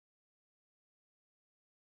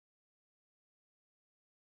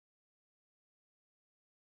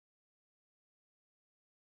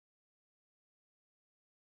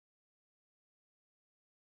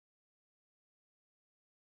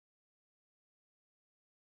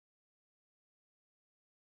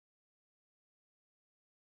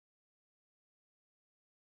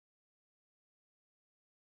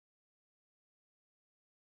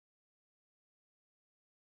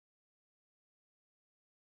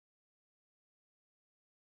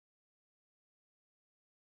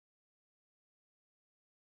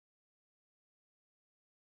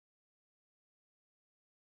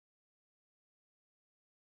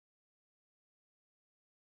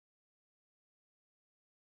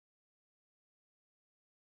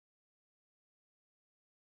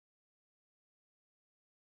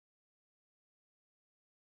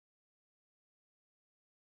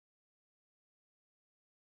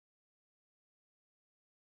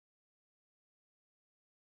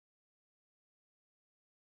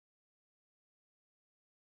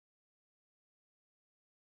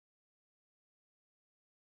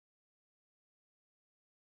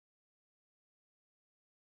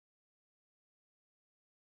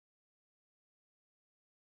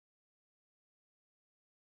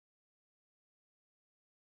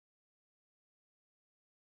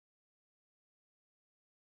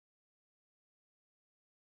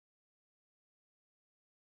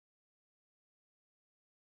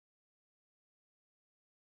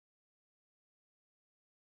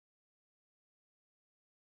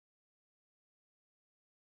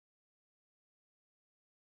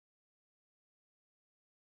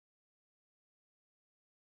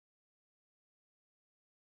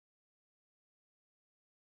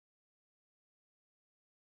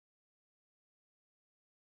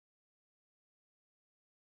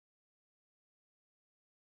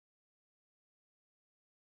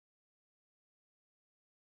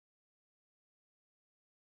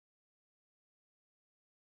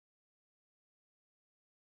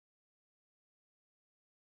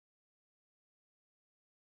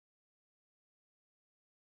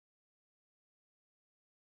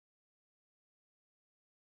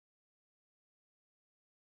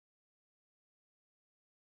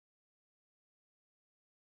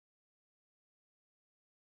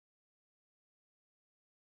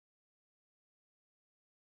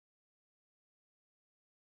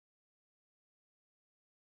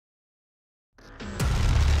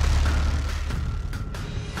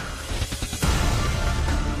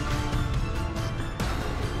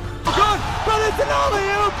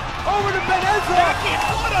alley-oop over to Benezza. Second,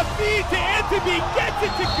 what a feed to Anthony, gets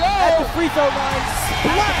it to go. At the free throw line.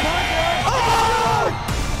 Splash. Oh!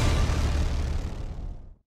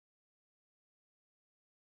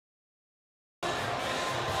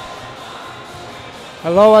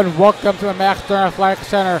 Hello and welcome to the Max Stern Athletic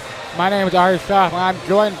Center. My name is Ari Shah and I'm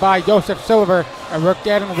joined by Joseph Silver, and we're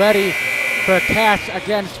getting ready for Katz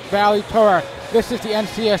against Valley Torah. This is the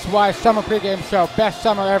NCSY summer pregame show, best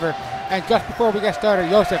summer ever. And just before we get started,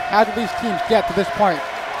 Joseph, how did these teams get to this point?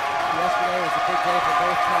 Yesterday was a big day for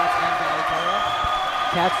both Katz and Valley Torah.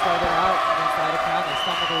 Katz started out against Sarachek. They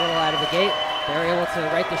stumbled a little out of the gate. They were able to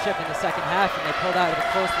right the ship in the second half, and they pulled out of a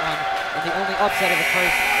close one in the only upset of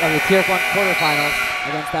the Tier 1 quarterfinals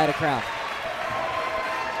against Sarachek.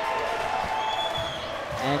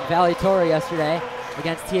 And Valley Torah yesterday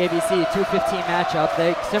against TABC, 2-15 matchup.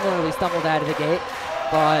 They similarly stumbled out of the gate,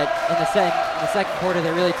 but in the second quarter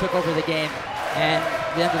they really took over the game. And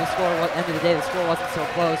at the end of the day, the score wasn't so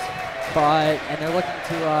close. And they're looking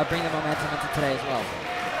to bring the momentum into today as well.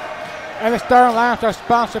 And the starting lineups are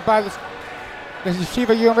sponsored by the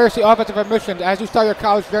Yeshiva University Office of Admissions. As you start your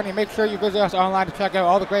college journey, make sure you visit us online to check out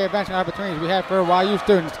all the great events and opportunities we have for YU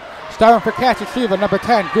students. Starting for Katz Yeshiva, number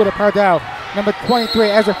 10, Guda Pardell. Number 23,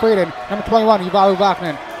 Ezra Frieden. Number 21, Yuvalu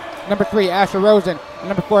Vachnan. Number 3, Asher Rosen. And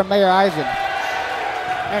number 4, Mayor Eisen.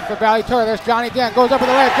 And for Valley Torah, there's Johnny Dan. Goes up with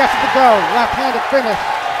the layup, gets it to go. Left-handed finish.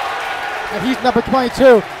 And he's number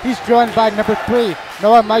 22. He's joined by number 3,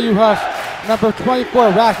 Noah Mayuhas. Number 24,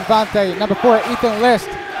 Rash Vante. Number 4, Ethan List.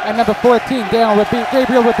 And number 14,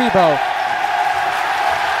 Gabriel Rabibo.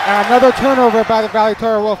 And another turnover by the Valley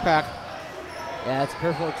Torah Wolfpack. Yeah, it's a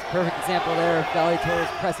perfect example there of Valley Torah's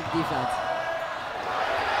pressing defense.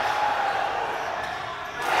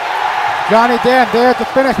 Johnny Dan there to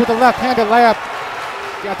finish with a left-handed layup.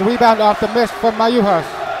 Got the rebound off the miss from Mayuhas.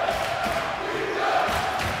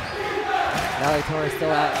 Valley Torah is still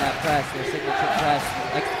out in that press, their signature press.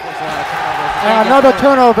 Likes to force a lot of turnovers. And another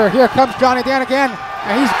turnover. Here comes Johnny Dan again.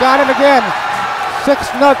 And he's got it again.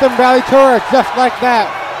 6-0 Valley Torah, just like that.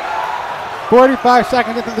 45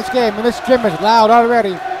 seconds into this game, and this gym is loud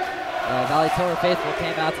already. Valley Torah faithful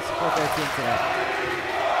came out to support their team today.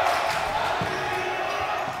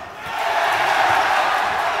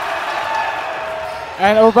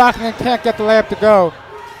 And Ovachnin can't get the layup to go.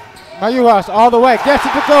 Mayuhas all the way, gets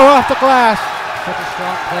it to go off the glass. Such a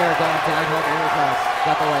strong player going downhill to Mayuhas.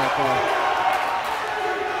 Got the layup there.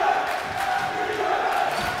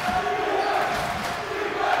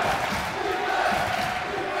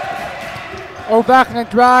 Ovachnin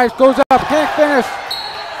drives, goes up, can't finish.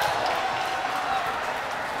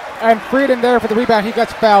 And Frieden there for the rebound. He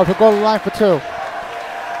gets fouled. He'll go to the line for 2.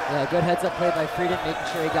 Yeah, good heads-up play by Frieden, making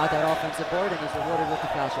sure he got that offensive board, and he's rewarded with the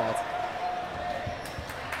foul shots.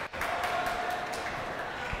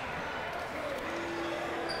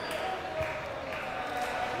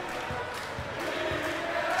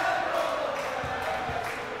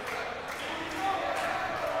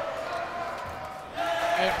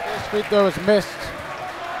 Free throw is missed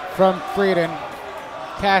from Frieden.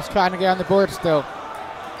 Cash trying to get on the board still.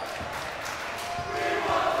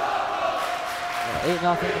 8-0, it's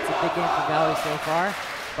a big game for Valley so far,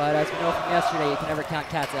 but as we know from yesterday, you can never count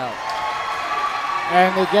Katz out.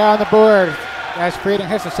 And they get on the board as Frieden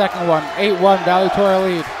hits the second one. 8-1 Valley Torah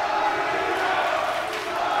lead.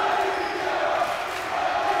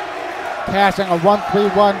 Passing a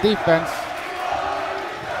 1-3-1 defense,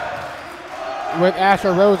 with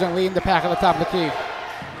Asher Rosen leading the pack at the top of the key.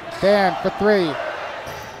 Dan for 3.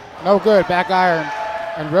 No good, back iron.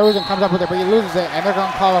 And Rosen comes up with it, but he loses it, and they're going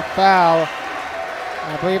to call a foul.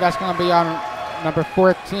 And I believe that's going to be on number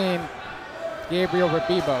 14, Gabriel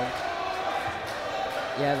Rabibo.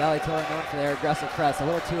 Yeah, Valley Torah known for their aggressive press. A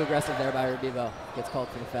little too aggressive there by Rabibo. Gets called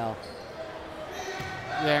for the foul.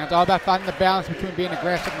 Yeah, and it's all about finding the balance between being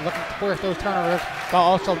aggressive and looking to force those turnovers, while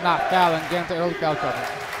also not fouling, getting into early foul trouble.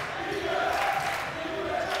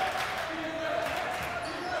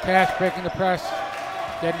 Cash breaking the press,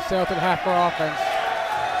 getting sailed to the half-court offense.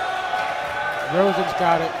 Rosen's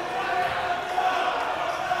got it.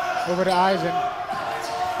 Over to Eisen.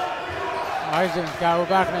 Eisen's got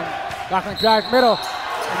Vachnan. Vachnan drives middle,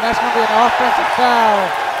 and that's going to be an offensive foul.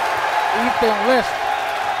 Ethan List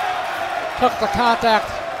took the contact,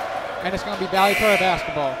 and it's going to be Valley Torah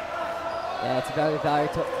basketball. Yeah, it's a very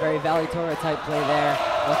Valley Torah type play there.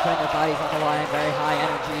 They're putting their bodies on the line, very high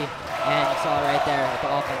energy. And you saw right there with the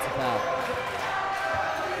offensive foul.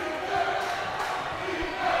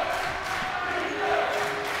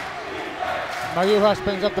 Mayuhas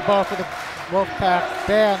brings up the ball for the Wolfpack.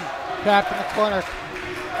 Dan trapped in the corner.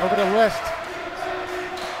 Over to List.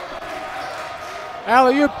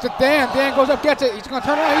 Alley-oop to Dan. Dan goes up, gets it. He's going to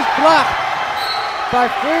turn around. He's blocked by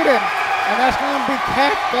Frieden. And that's going to be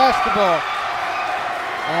Katz basketball.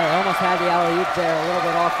 Yeah, they almost had the alley-oop there, a little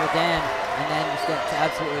bit off for Dan, and then just gets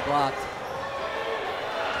absolutely blocked.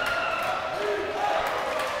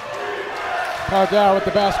 Cardell with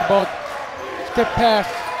the basketball. Skip pass.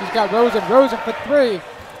 He's got Rosen. Rosen for three.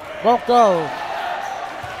 Won't go.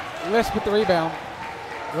 List with the rebound.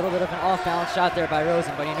 A little bit of an off-balance shot there by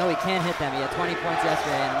Rosen, but you know he can hit them. He had 20 points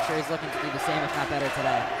yesterday, and I'm sure he's looking to do the same, if not better,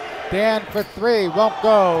 today. Dan for three. Won't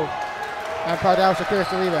go. And Cardell secures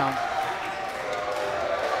the rebound.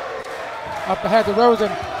 Up ahead to Rosen.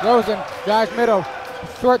 Rosen drives middle.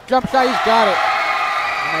 Short jump shot. He's got it.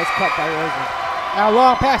 Nice cut by Rosen. Now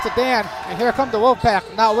long pass to Dan, and here comes the Wolfpack,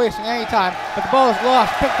 not wasting any time. But the ball is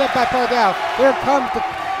lost, picked up by Cardell. Here comes the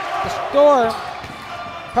storm.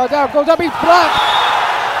 Cardell goes up, he's blocked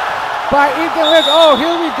by Ethan List. Oh,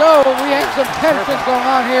 here we go. We have some tensions going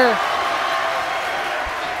on here.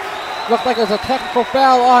 Looked like it was a technical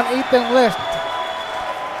foul on Ethan List.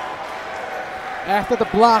 After the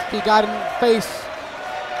block, he got in the face.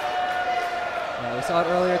 Yeah, we saw it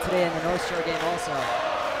earlier today in the North Shore game also.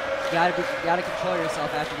 You gotta control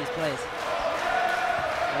yourself after these plays.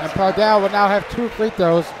 And Cardell will now have 2 free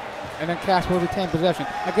throws, and then Cass will retain possession.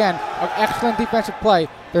 Again, an excellent defensive play.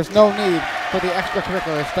 There's no need for the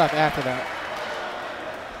extracurricular stuff after that.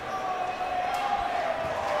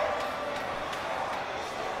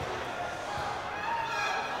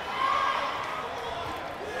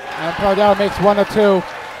 And Cardell makes 1 or 2,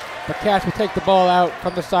 but Cass will take the ball out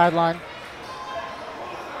from the sideline.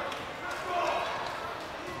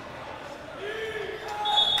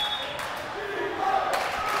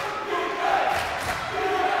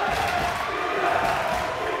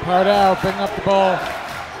 Cardell bringing up the ball,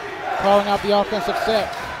 calling out the offensive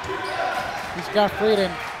set. He's got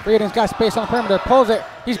Frieden. Frieden's got space on the perimeter, pulls it.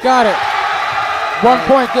 He's got it. 1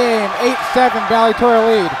 point game, 8-7, Valley Torah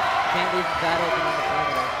lead. Can't leave that open on the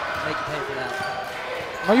perimeter. Make you pay for that.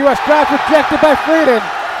 My U.S. drive rejected by Frieden.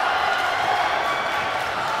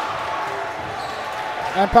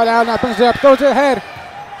 And Cardell now brings it up, throws it ahead.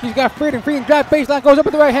 He's got Frieden. Frieden drive baseline, goes up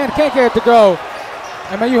with the right hand, can't get it to go.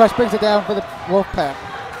 And my U.S. brings it down for the Wolfpack.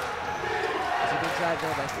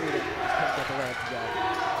 There by Frieden. Just couldn't get the layup to go.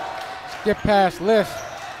 Skip pass, List.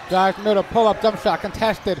 Drives middle, pull up, jump shot,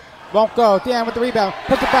 contested. Won't go. Dan with the rebound.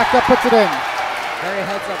 Puts it back up, puts it in. Very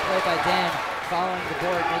heads up play by Dan, following the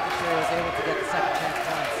board, making sure he was able to get the second chance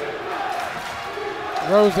points.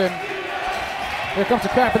 Rosen. Here comes the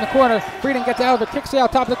trap in the corner. Frieden gets out of it, kicks it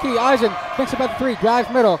out, top of the key. Eisen thinks about the three, drives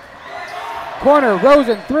middle. Corner,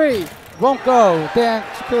 Rosen, three. Won't go. Dan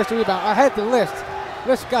secures the rebound. Ahead to List.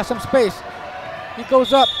 List got some space. He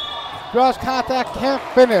goes up, draws contact, can't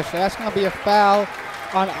finish. That's going to be a foul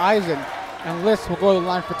on Eisen, and List will go to the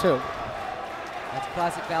line for 2. That's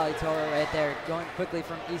classic Valley Torah right there, going quickly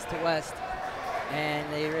from east to west, and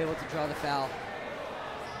they were able to draw the foul.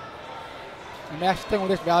 And that's the thing with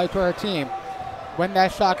this Valley Torah team. When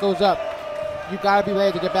that shot goes up, you got to be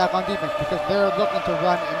ready to get back on defense because they're looking to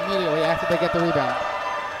run immediately after they get the rebound.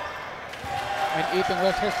 And Ethan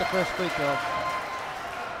List hits the first free throw.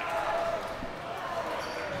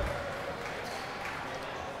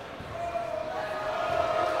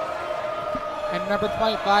 And number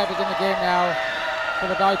 25 is in the game now for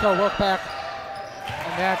the Valley Torah Wolfpack.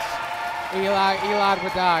 And that's Elad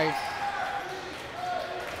Radai.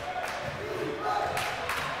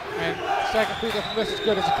 And second free throw from List is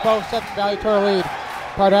good. It's a 12-7 Valley Torah lead.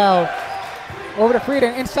 Cardell over to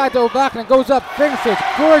Frieden, inside to Ovaknin, goes up, finishes.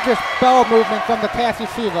 Gorgeous ball movement from the Cass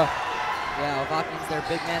Yeshiva. Yeah, Ovaknin's their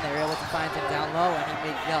big man. They were able to find him down low, and he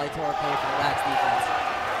made Valley Torah pay for the lax defense.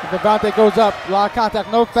 Devante goes up, a lot of contact,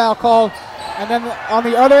 no foul called. And then on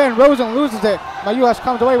the other end, Rosen loses it. My U.S.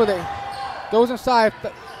 comes away with it. Goes inside,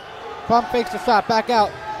 pump fakes the shot, back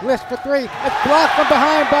out. List for 3. It's blocked from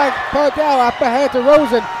behind by Cardell. Up ahead to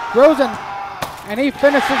Rosen. Rosen, and he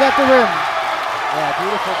finishes at the rim. Yeah,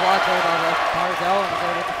 beautiful block there by Cardell, and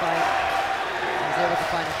was able to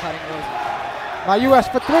find a cutting Rosen. My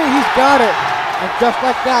U.S. for 3, he's got it. And just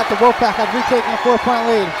like that, the Wolfpack has retaken a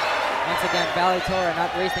 4-point lead. Once again, Valley Torah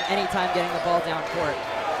not wasting any time getting the ball down court.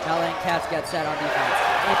 Now letting Katz get set on defense.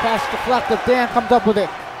 And the pass is deflected. Dan comes up with it.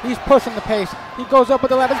 He's pushing the pace. He goes up with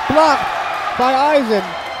the left. It's blocked by Eisen.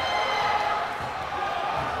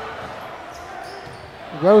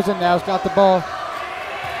 Rosen now's got the ball.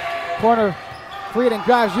 Corner. Frieden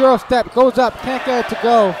drives, Euro step, goes up, can't get it to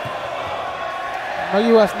go. My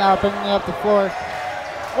U.S. now bringing it up the floor.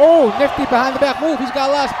 Oh, nifty behind the back move. He's got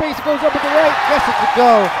a lot of space. He goes up with the right. Gets it to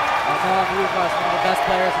go. And now Muvas from the the best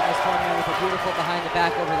players in this tournament with a beautiful behind the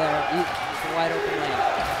back over there. He's a wide open lane.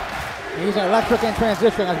 He's electric in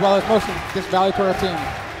transition as well as most of this Valley Torah team.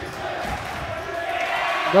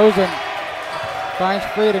 Rosen finds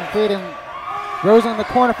Frieden. Rosen in the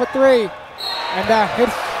corner for three. And that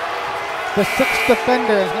hits the sixth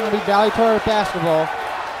defender. Is going to be Valley Torah basketball.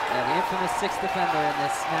 Yeah, the infamous sixth defender in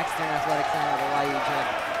this Max Stern Athletic Center of the YU gym.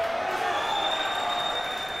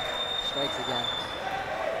 Strikes again.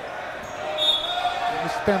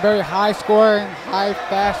 This has been a very high scoring, high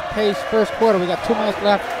fast paced first quarter. We got 2 minutes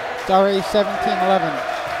left. It's already 17-11.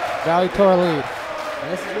 Valley Torah lead. And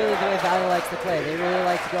this is really the way Valley likes to play. They really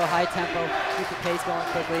like to go high tempo, keep the pace going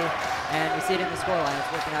quickly, and we see it in the scoreline. It's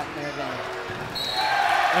working out in their advantage.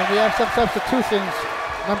 And we have some substitutions.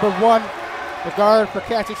 Number 1, the guard for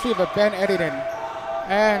Katz Yeshiva, Ben Eddington.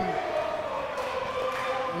 And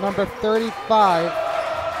number 33,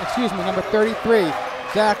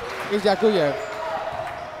 Zach Izaguyev.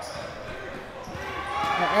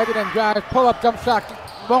 Eddington drives, pull up, jump shot,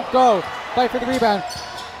 won't go. Fight for the rebound.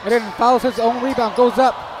 Eddington follows his own rebound, goes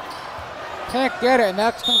up. Can't get it, and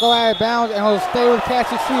that's going to go out of bounds, and he'll stay with Katz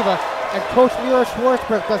Yeshiva. And Coach Leroy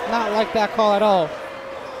Schwartzberg does not like that call at all.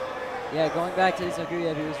 Yeah, going back to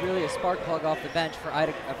Zaguyev, he was really a spark plug off the bench for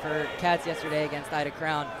Katz yesterday against Ida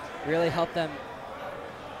Crown. Really helped them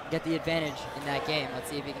get the advantage in that game. Let's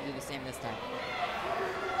see if he can do the same this time.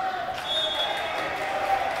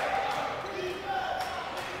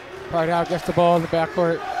 Pardow gets the ball in the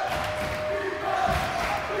backcourt.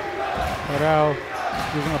 Pardow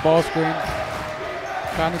using a ball screen.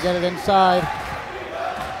 Trying to get it inside.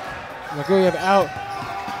 Zaguyev out.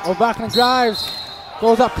 Ovachkin drives.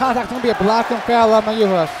 Goes up, contact, going to be a blocking foul on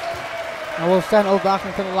Mayuhas. And we'll send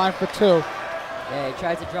Ovachkin to the line for 2. Yeah, he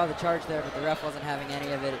tried to draw the charge there, but the ref wasn't having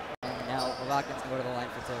any of it. And now Ovachkin's going to go to the line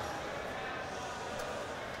for 2.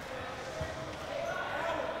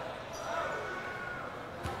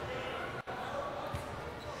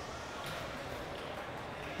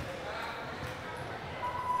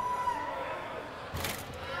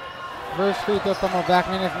 First free throw from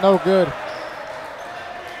Ovachkin is no good.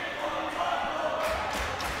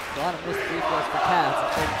 A lot of missed free throws for Katz.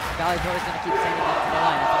 Valley Torah is going to keep sending them to the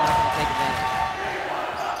line if they're not going to take advantage.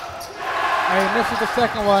 And he misses the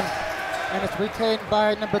second one, and it's retained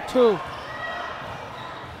by number 2.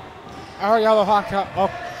 Ariel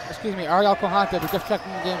Kohante, we just checked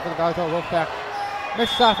in the game for the Valley Torah Wolfpack.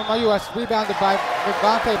 Missed shot from US, rebounded by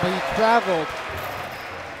Vigante, but he traveled.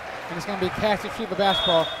 And it's going to be Katz Yeshiva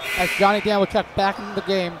basketball as Johnny Dan will check back into the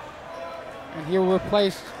game, and he will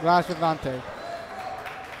replace Raj Vigante.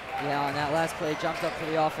 Yeah, on that last play, jumped up for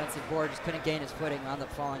the offensive board, just couldn't gain his footing, wound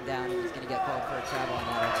up falling down, and he's going to get called for a travel on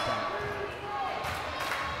that every time.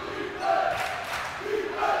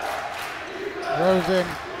 Rosen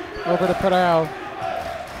over to Pardow.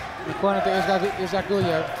 In the corner to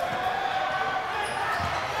Izaguyev.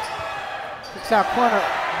 Kicks out corner,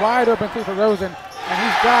 wide open three for Rosen, and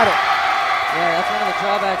he's got it. Yeah, that's one of the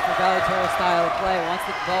drawbacks for Valley Torah style of play. Once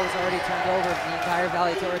the ball was already turned over, the entire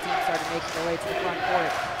Valley Torah team started making their way to the front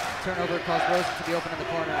court. Turnover caused Rosen to be open in the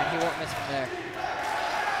corner, and he won't miss from there.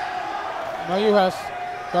 Mayuhas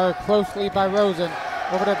guarded closely by Rosen.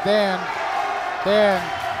 Over to Dan. Dan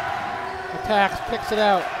attacks, kicks it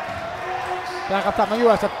out. Back up top,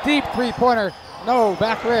 Mayuhas, a deep three-pointer. No,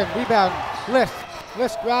 back rim, rebound. List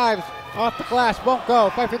drives off the glass, won't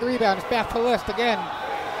go. Fight for the rebound, it's back to List again.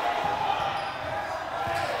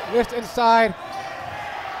 List inside.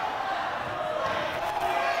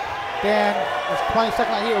 Dan, there's 20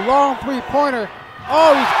 seconds on here. Long three-pointer.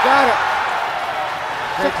 Oh, he's got it.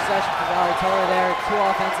 Great possession for Valley Torah there. 2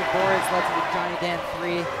 offensive boards led to the Johnny Dan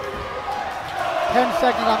 3. 10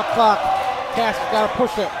 seconds on the clock. Cass has got to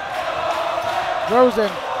push it. Rosen.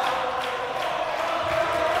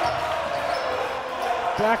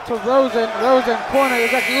 Back to Rosen. Rosen, corner. He's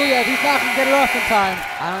not going to get it off in time.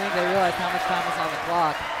 I don't think they realized how much time was on the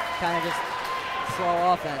clock. Kind of just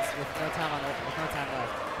slow offense with no time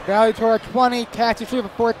left. Valley Torah 20, Katz Yeshiva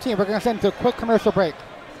 14. We're going to send it to a quick commercial break.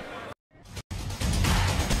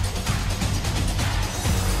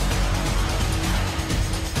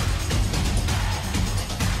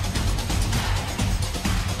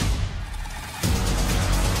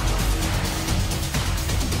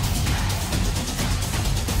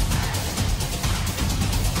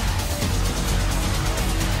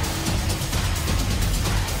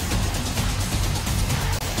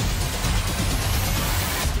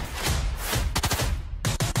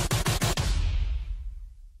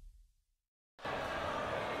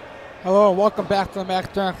 Hello and welcome back to the Max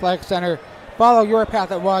Stern Athletic Center. Follow your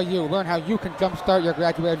path at YU. Learn how you can jumpstart your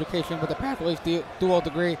graduate education with a Pathways dual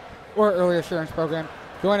degree. or early assurance program,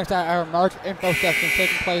 join us at our March info sessions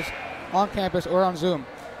taking place on campus or on Zoom.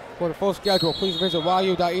 For the full schedule, please visit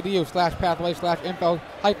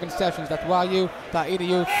yu.edu/pathways/info-sessions. That's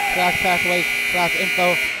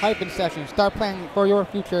yu.edu/pathways/info-sessions. Start planning for your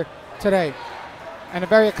future today. And a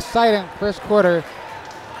very exciting first quarter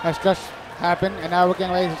has just happened, and now we're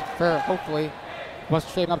getting ready for, hopefully, what's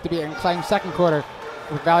shaping up to be an exciting second quarter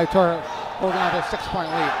with Valley Torah holding on to a 6-point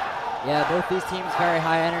lead. Yeah, both these teams very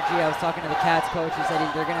high energy. I was talking to the Katz coach. He said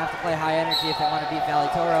they're going to have to play high energy if they want to beat Valley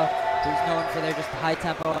Torah, who's known for their just high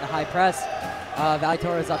tempo and the high press. Valley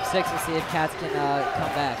Torah is up 6. We'll see if Katz can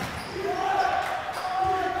come back.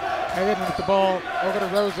 Headed with the ball over to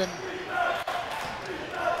Rosen.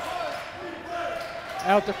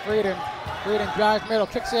 Out to Frieden. Frieden drives middle,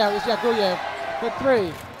 kicks it out. It's Yaguyev for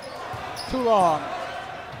 3. Too long.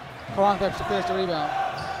 Kohantev secures the rebound.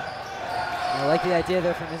 I like the idea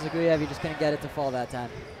there from Yaguyev. He just couldn't get it to fall that time.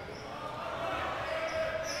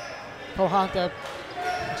 Kohantev,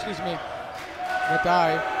 the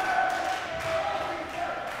dive.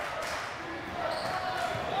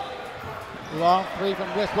 Long 3 from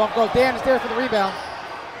this. Won't go. Dan is there for the rebound.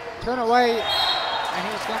 Turn away, and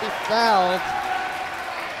he's going to be fouled.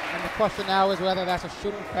 And the question now is whether that's a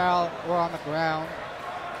shooting foul or on the ground.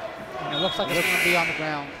 And it looks like it's going to be on the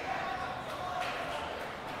ground.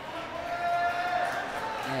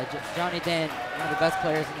 Yeah, Johnny Dan, one of the best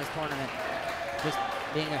players in this tournament. Just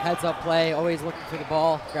being a heads-up play, always looking for the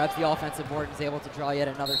ball, grabs the offensive board and is able to draw yet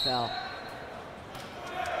another foul.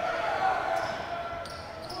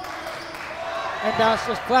 And bounce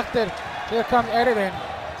deflected. Here comes Edison.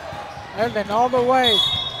 Edison all the way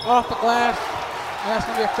off the glass. And that's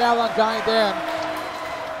going to be a foul on Johnny Dan.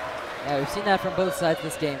 Yeah, we've seen that from both sides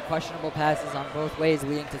this game. Questionable passes on both ways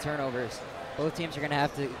leading to turnovers. Both teams are going to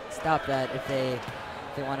have to stop that if they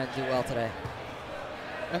want to do well today.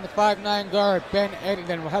 And the 5'9" guard, Ben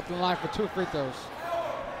Edison, will have to line for 2 free throws.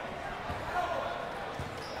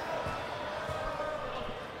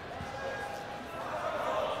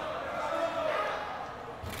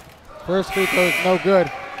 First free throw is no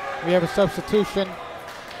good. We have a substitution.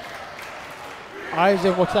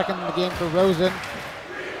 Eisen will check in the game for Rosen.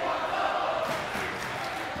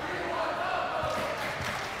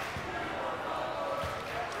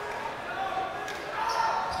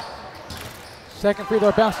 Second free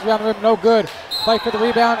throw bounces around the rim, no good. Fight for the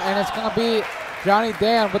rebound, and it's going to be Johnny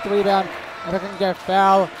Dan with the rebound. And they're going to get a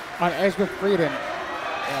foul on Ezra Frieden.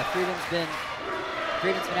 Yeah, Frieden's been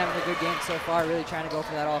having a good game so far, really trying to go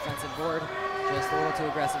for that offensive board. Just a little too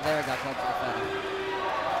aggressive there, got called for the foul.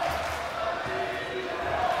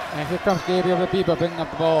 And here comes Gabriel Rabiba bringing up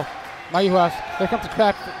the ball. Mayuhas, here comes the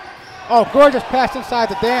trap. Oh, gorgeous pass inside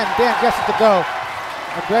to Dan. Dan gets it to go.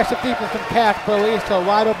 Aggressive defense from Katz for a lead to a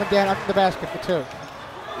wide open Dan under the basket for 2.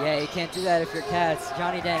 Yeah, you can't do that if you're Katz.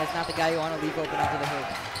 Johnny Dan is not the guy you want to leave open under the hoop.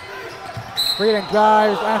 Frieden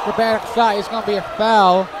drives, acrobatic shot. It's going to be a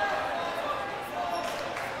foul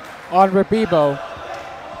on Rabibo.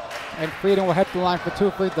 And Frieden will head to the line for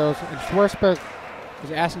 2 free throws. And Schwarzberg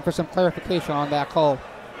is asking for some clarification on that call.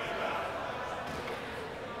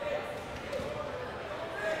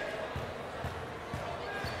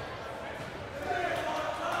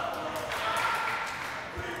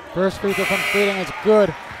 First free throw from Frieden is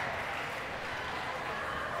good.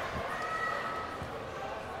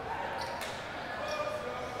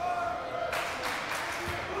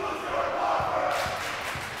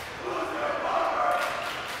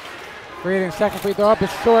 Frieden's second free throw up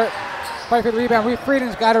is short. Fight for the rebound.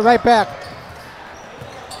 Frieden's got it right back.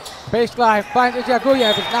 Baseline finds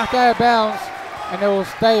Yaguyev. It's knocked out of bounds, and it will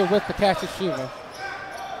stay with the Katz Yeshiva.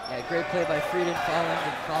 Yeah, great play by Frieden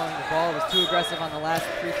following the ball. Was too aggressive on the last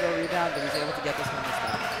free throw rebound, but he's able to get this one this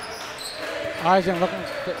time. Eisen looking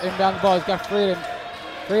to inbound the ball. He's got Frieden.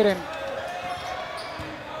 Frieden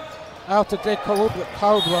out to Jake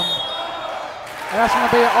Kaublam. And that's going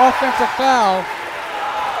to be an offensive foul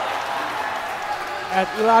as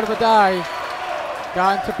Elad Vadai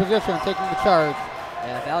got into position taking the charge.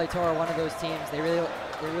 Yeah, Valley Torah, one of those teams. They're really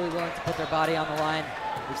willing to put their body on the line.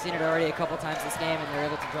 We've seen it already a couple times this game, and they're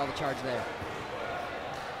able to draw the charge there.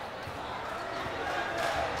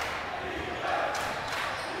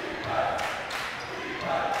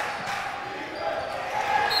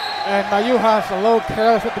 And Mayuhas a little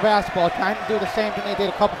careless with the basketball, trying to do the same thing they did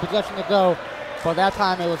a couple possessions ago, but that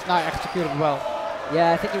time it was not executed well.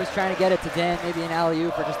 Yeah, I think he was trying to get it to Dan, maybe an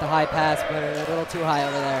alley-oop or just a high pass, but a little too high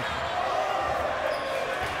over there.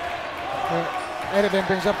 Edison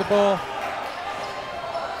brings up the ball.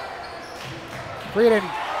 Frieden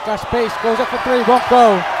got space, goes up for 3, won't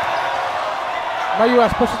go.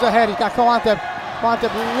 Mayuhas pushes ahead, he's got Kohantev. Ponte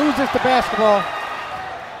loses the basketball.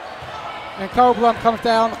 And Koblum comes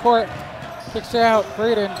down the court. Kicks out.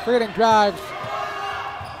 Frieden drives.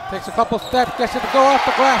 Takes a couple steps. Gets it to go off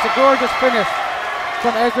the glass. A gorgeous finish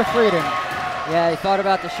from Ezra Frieden. Yeah, he thought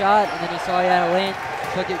about the shot, and then he saw he had a lane.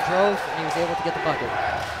 Took it, drove, and he was able to get the bucket.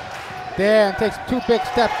 Dan takes 2 big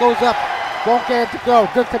steps. Goes up. Won't get it to go.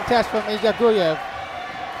 Good contest from Izaguyev.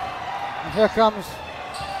 And here comes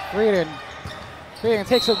Frieden. Frieden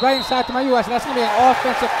takes it right inside to my U.S., and that's going to be an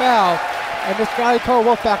offensive foul. And this Valley Torah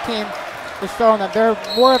Wolfpack team is showing that they're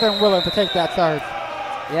more than willing to take that charge.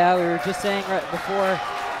 Yeah, we were just saying right before,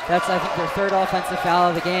 that's, I think, their 3rd offensive foul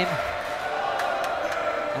of the game.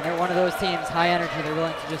 And they're one of those teams, high energy, they're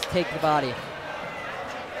willing to just take the body.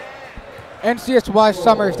 NCSY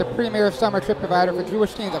Summer is the premier summer trip provider for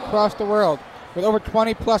Jewish teams across the world, with over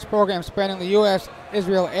 20 plus programs spanning the U.S.,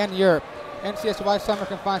 Israel, and Europe. NCSY Summer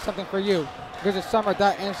can find something for you. Visit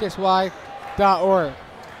summer.ncsy.org.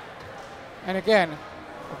 And again,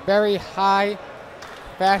 a very high,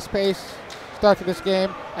 fast-paced start to this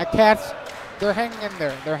game. And Katz, they're hanging in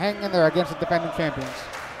there. They're hanging in there against the defending champions.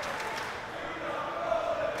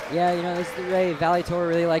 Yeah, you know, this is the way Valley Torah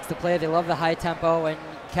really likes to play. They love the high tempo, and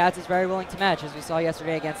Katz is very willing to match, as we saw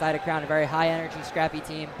yesterday against Ida Crown, a very high-energy, scrappy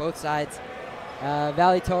team, both sides.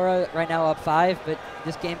 Valley Torah right now up 5, but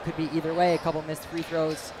this game could be either way. A couple missed free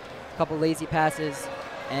throws, a couple lazy passes,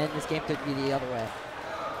 and this game could be the other way.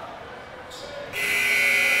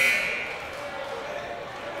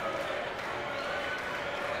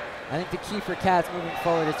 I think the key for Katz moving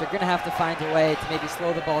forward is they're going to have to find a way to maybe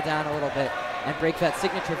slow the ball down a little bit and break that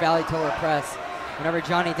signature Valley Torah press. Whenever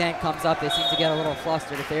Johnny Dent comes up, they seem to get a little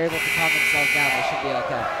flustered. If they're able to calm themselves down, they should be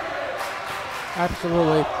okay.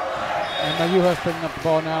 Absolutely. And Mayu has picking up the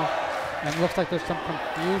ball now. And looks like there's some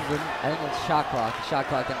confusion. I think it's shot clock. The shot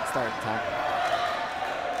clock didn't start in time.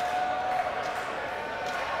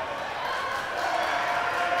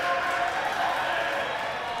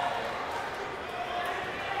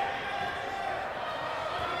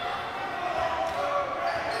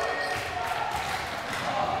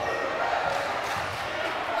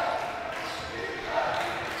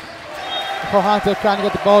 Kohanta trying to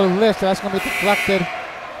get the ball to List, so that's going to be deflected,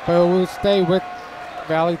 but it will stay with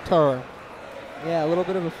Valley Torah. Yeah, a little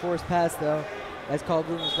bit of a forced pass, though. As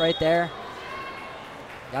Caldwell was right there.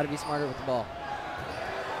 Got to be smarter with the ball.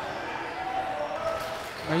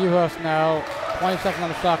 Mayuhos now, 20 seconds on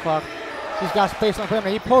the shot clock. He's got space on the perimeter.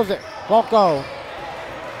 He pulls it, won't go.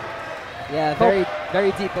 Yeah,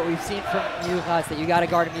 very deep, but we've seen from Yuhas that you got to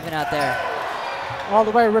guard him even out there. All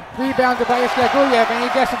the way, rebounded by Iskaguyev, and he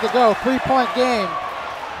gets it to go. 3-point game.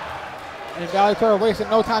 And Valley Torah wasted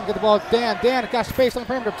no time to get the ball. Dan got space on the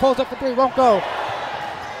perimeter, pulls up for 3, won't go.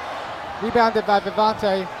 Rebounded by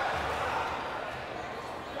Vivante.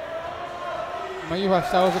 Mayuha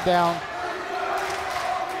settles it down.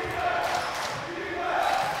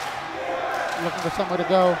 Looking for somewhere to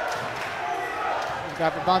go. He's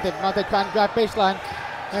got Vivante trying to drive baseline.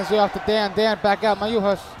 Hands it off to Dan back out,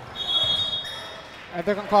 Mayuhas. And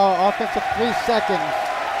they're going to call offensive 3 seconds.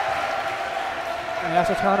 And that's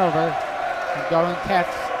a turnover. And going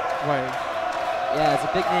Katz way. Yeah, as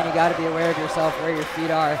a big man, you got to be aware of yourself, where your feet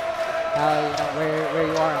are, how where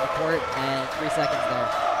you are on the court, and 3 seconds there.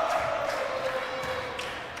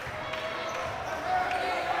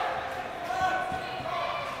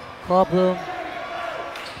 Bloom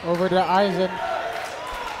over to Eisen.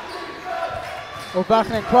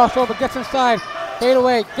 O'Bachman crossover, gets inside. Fade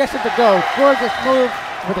away, gets it to go. Gorgeous move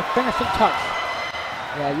with a finishing touch.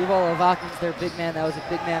 Yeah, Yuval Ovachman's their big man. That was a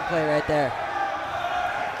big man play right there.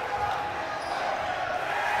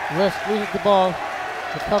 List loses the ball,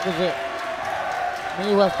 recovers it.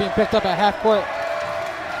 Mayuhas being picked up at half court.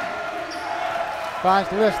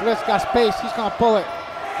 Finds List got space, he's gonna pull it.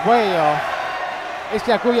 Way off.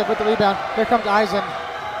 Iskaguyev with the rebound. Here comes Eisen.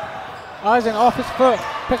 Eisen off his foot,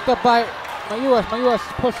 picked up by Mayuhas. Mayuhas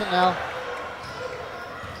is pushing now.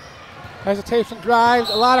 Hesitation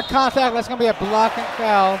drives, a lot of contact. That's going to be a blocking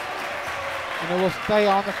foul. And it will stay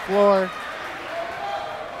on the floor.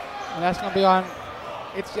 And that's going to be on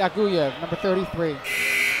Iskaguyev, number 33.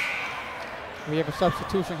 We have a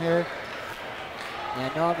substitution here. Yeah,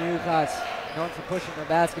 Noam Yukas, known for pushing the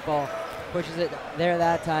basketball, pushes it there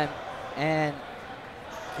that time. And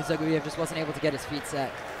Iskaguyev just wasn't able to get his feet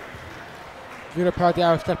set. Judah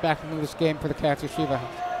Pardiaro stepped back into this game for the Katz Yeshiva.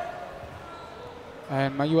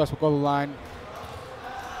 And my U.S. will go to the line.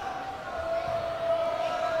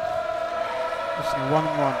 This is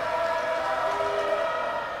 1-1.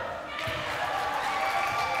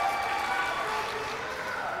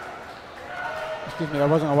 Excuse me, that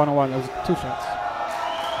wasn't a 1-on-1, that was 2 shots.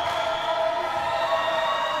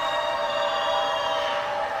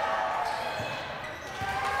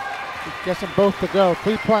 Gets them both to go.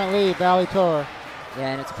 3-point lead, Valley Torah.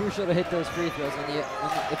 Yeah, and it's crucial to hit those free throws.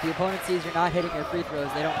 If the opponent sees you're not hitting your free throws,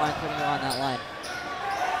 they don't mind putting you on that line.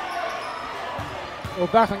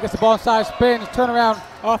 O'Backlund gets the ball inside, spins, turnaround,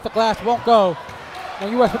 off the glass, won't go. Now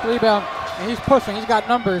U.S. with the rebound, and he's pushing. He's got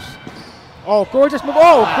numbers. Oh, gorgeous move.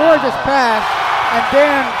 Oh, gorgeous pass. And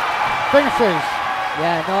Dan finishes.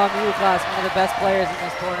 Yeah, Noam Uclas, one of the best players in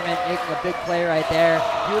this tournament, making a big play right there.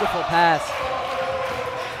 Beautiful pass.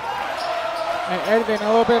 And Edvin in a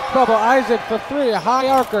little bit of trouble. Isaac for three, a high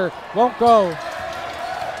arcer, won't go.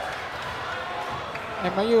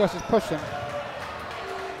 And my U.S. is pushing.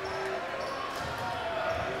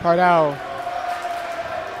 Cardell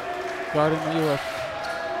guarding the U.S.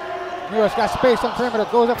 U.S. got space on perimeter,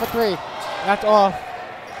 goes up for three. That's off.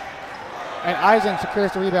 And Eisen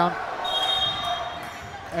secures the rebound.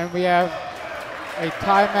 And we have a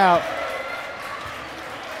timeout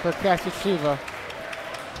for Katz Yeshiva.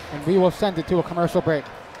 And we will send it to a commercial break.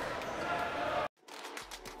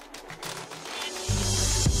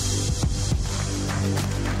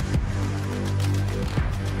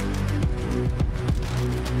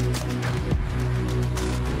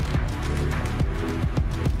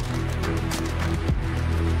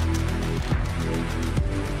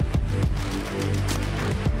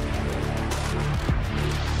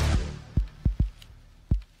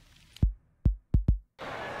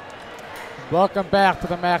 Welcome back to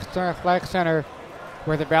the Max Stern Athletic Center,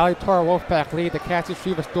 where the Valley Torah Wolfpack lead the Katz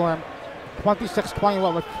Yeshiva Storm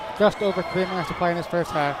 26-21 with just over 3 minutes to play in this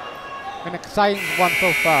first half. An exciting one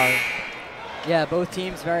so far. Yeah, both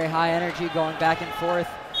teams very high energy, going back and forth,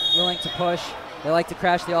 willing to push. They like to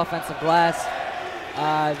crash the offensive glass.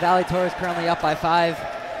 Valley Torah is currently up by 5,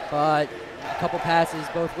 but a couple passes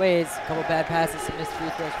both ways, a couple bad passes, some missed free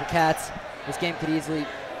throws for Katz. This game could easily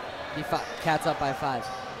be Katz up by 5.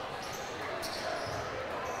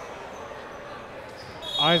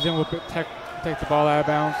 Eisen will take the ball out of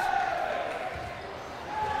bounds.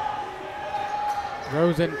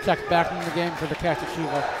 Rosen checks back into the game for the Katz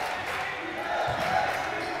Yeshiva.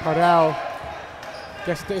 Cardell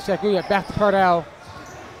gets to Isaguya, back to Cardell.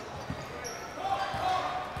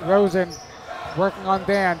 Rosen working on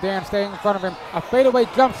Dan. Dan staying in front of him. A fadeaway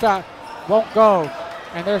jump shot won't go.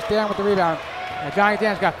 And there's Dan with the rebound. Now Johnny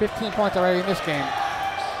Dan's got 15 points already in this game.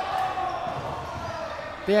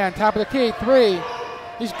 Dan, top of the key, three.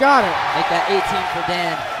 He's got it. Make that 18 for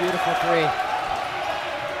Dan. Beautiful three.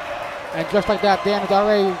 And just like that, Dan is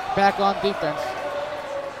already back on defense.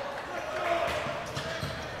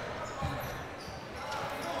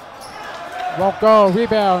 Won't go.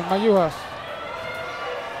 Rebound, Mayuhas.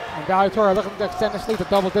 And Valley Torah looking to extend this lead to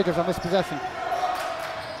double digits on this possession.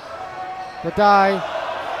 Radai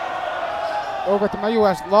over to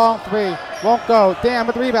Mayuhas. Long three. Won't go. Dan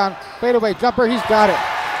with the rebound. Fadeaway jumper. He's got it.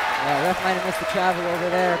 Yeah, ref might have missed the travel over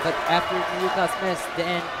there, but after Uclas missed,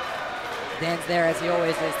 Dan's there as he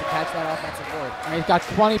always is to catch that offensive board. And he's got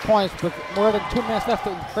 20 points with more than 2 minutes left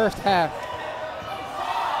in the first half.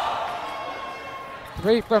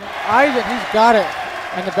 Three from Eisen, he's got it.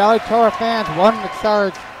 And the Valley Torah fans won the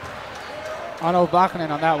charge on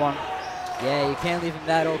O'Backlund on that one. Yeah, you can't leave him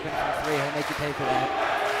that open from three. He'll make you pay for that.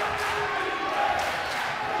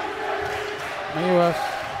 Mayuhas.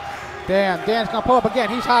 Dan's gonna pull up again.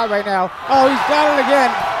 He's hot right now. Oh, he's got it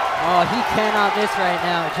again. Oh, he cannot miss right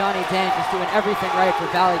now. Johnny Dan just doing everything right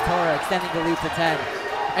for Valley Torah, extending the lead to 10.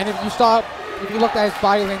 And if you looked at his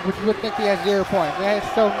body language, you would think he has 0 points. He has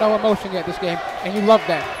shown no emotion yet this game, and you love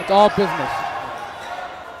that. It's all business.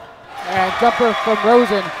 And jumper from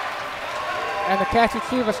Rosen. And the Katz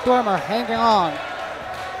Yeshiva Storm are hanging on.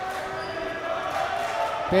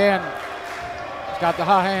 Dan has got the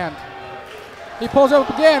hot hand. He pulls up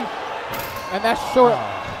again. And that's short.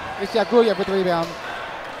 It's Yaguyev with the rebound.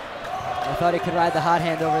 I thought he could ride the hot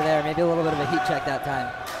hand over there. Maybe a little bit of a heat check that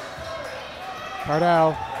time.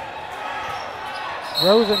 Cardell.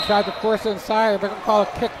 Rosen tried to force it inside. They're going to call a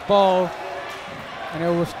kick ball. And it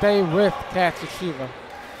will stay with Katz Yeshiva.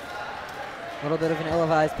 A little bit of an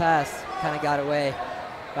ill-advised pass. Kind of got away.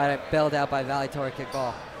 Got it bailed out by Valley Torah kick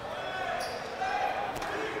ball.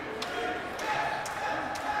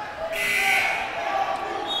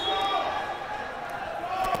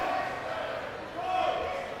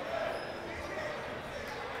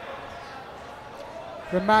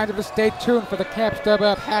 Reminder to stay tuned for the Camp Stub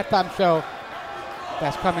Up halftime show.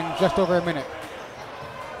 That's coming in just over a minute.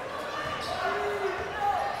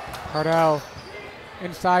 Cardell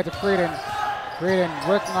inside to Frieden. Frieden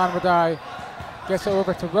working on Radai. Gets it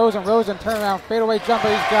over to Rosen. Rosen turnaround, fadeaway jumper.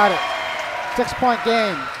 He's got it. 6-point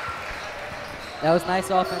game. That was nice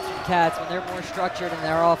offense from and Katz, when they're more structured in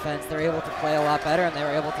their offense, they're able to play a lot better, and they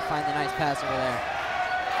were able to find the nice pass over there.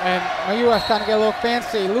 And Mayua's trying to get a little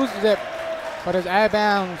fancy, loses it, but is out of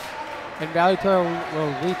bounds, and Valley Torah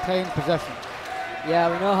will retain possession.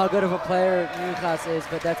 Yeah, we know how good of a player Katz is,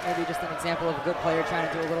 but that's maybe just an example of a good player trying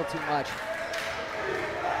to do a little too much.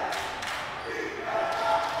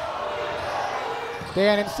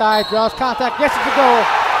 Dan inside, draws contact, gets it to goal,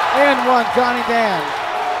 and one, Johnny Dan.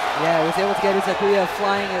 Yeah, he was able to get Uzakuya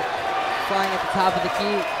flying at the top of the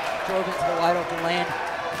key, drove into the wide open lane,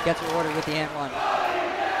 gets rewarded with the and one.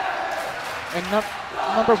 And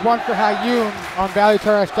number 1 for Hayun on Valley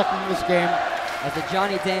Torah stuck in this game. As the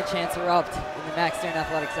Johnny Dan chants erupt in the Max Stern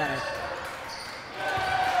Athletic Center.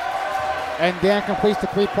 And Dan completes the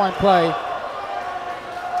 3-point play.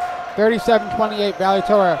 37-28 Valley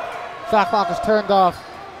Torah. Shot clock is turned off.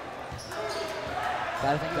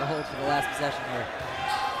 Gotta think they'll hold for the last possession here.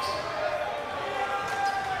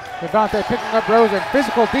 Devontae picking up Rosen.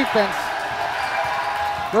 Physical defense.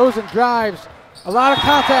 Rosen drives. A lot of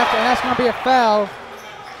contact, and that's going to be a foul.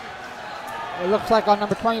 It looks like on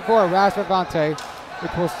number 24, Raz Devontae,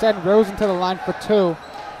 which will send Rosen to the line for 2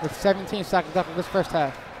 with 17 seconds left of this first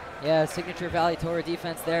half. Yeah, signature Valley Torah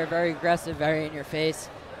defense there. Very aggressive, very in your face.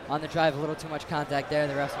 On the drive, a little too much contact there.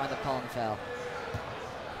 The refs wind up calling the foul.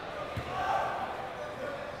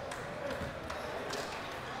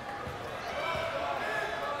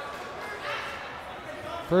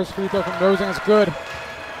 First free throw from Rosen is good.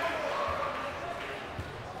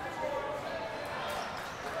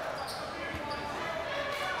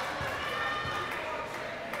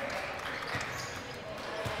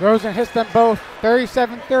 Rosen hits them both,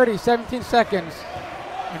 37-30, 17 seconds.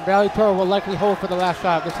 And Valley Torah will likely hold for the last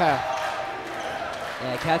shot of this half.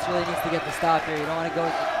 Yeah, Katz really needs to get the stop here. You don't want to go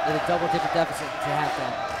with a double-digit deficit to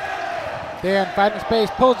halftime. Dan fighting space,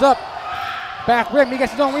 pulls up. Back rim, he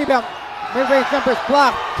gets his own rebound. Mid-range jumper is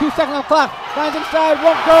blocked. 2 seconds on the clock. Finds inside,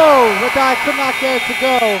 won't go. Radai could not get it to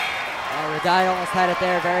go. Radai almost had it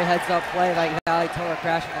there. Very heads-up play by Valley Torah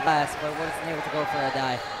crashing the glass, but wasn't able to go for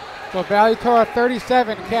Radai. So Valley Torah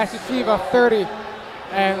 37, Cassie Shiva 30.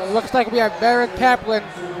 And it looks like we have Barrett Kaplan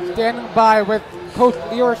standing by with Coach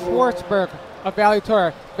Lior Schwartzberg of Valley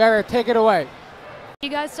Torah. Barrett, take it away.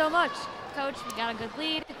 Thank you guys so much. Coach, we got a good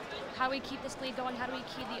lead. How do we keep this lead going? How do we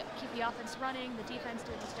keep the offense running, the defense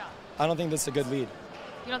doing its job? I don't think this is a good lead.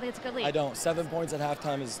 You don't think it's a good lead? I don't. 7 points at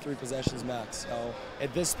halftime is 3 possessions max. So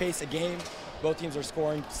at this pace of game, both teams are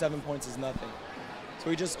scoring. 7 points is nothing. So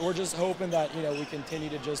we're just hoping that we continue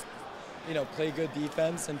to just play good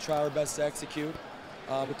defense and try our best to execute.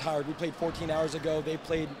 We're tired. We played 14 hours ago. They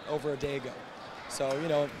played over a day ago.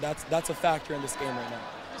 So that's a factor in this game right now.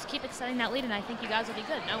 Just keep extending that lead, and I think you guys will be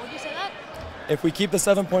good. No, would you say that? If we keep the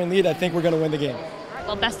 7-point lead, I think we're going to win the game. All right.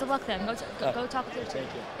 Well, best of luck then. Go talk with your team.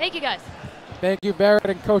 Thank you. Thank you, guys. Thank you, Barrett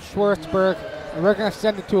and Coach Schwartzberg. And we're going to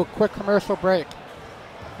send it to a quick commercial break.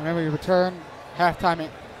 And then we return halftime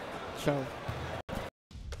show.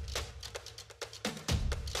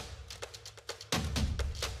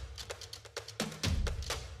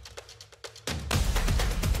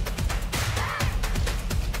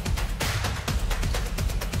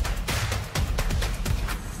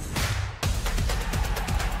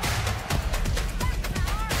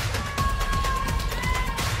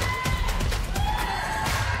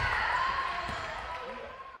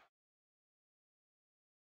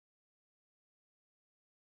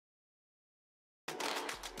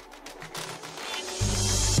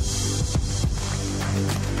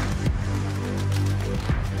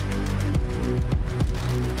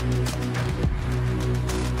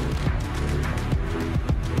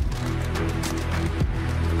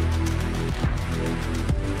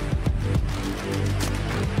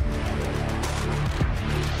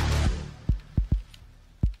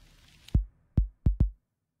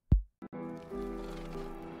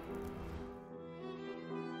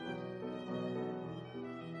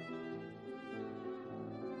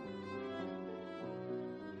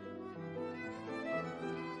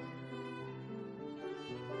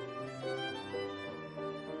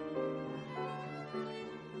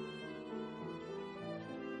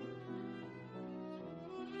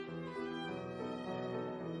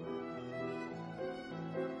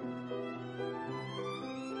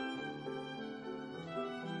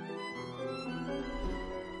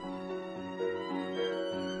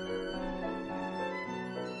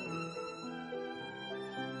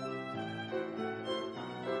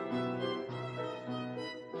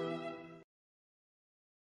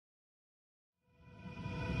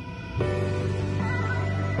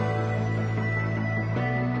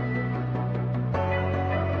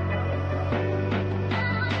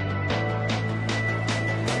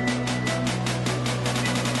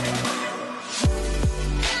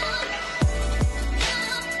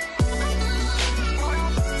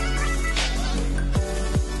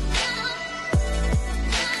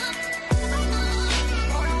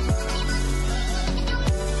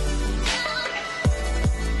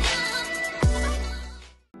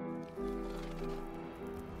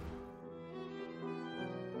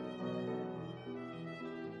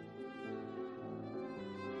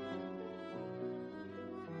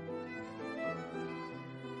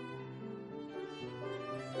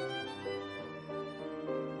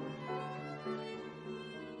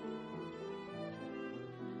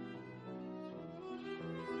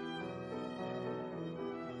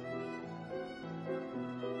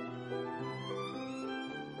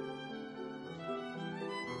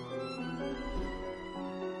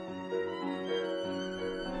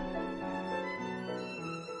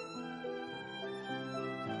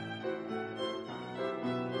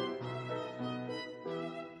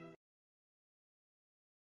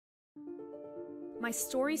 My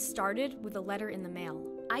story started with a letter in the mail.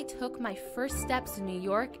 I took my first steps in New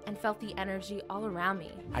York and felt the energy all around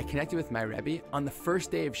me. I connected with my Rebbe on the first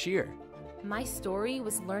day of Shir. My story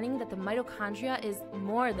was learning that the mitochondria is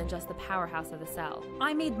more than just the powerhouse of the cell.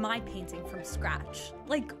 I made my painting from scratch,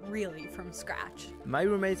 like really from scratch. My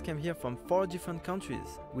roommates came here from 4 different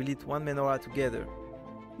countries. We lit one menorah together.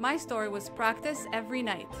 My story was practice every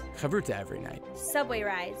night. Chavruta every night. Subway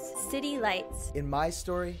rides, city lights. In my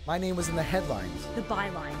story, my name was in the headlines. The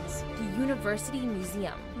bylines. The University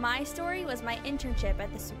Museum. My story was my internship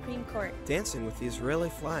at the Supreme Court. Dancing with the Israeli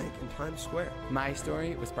flag in Times Square. My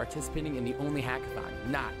story was participating in the only hackathon,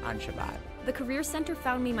 not on Shabbat. The Career Center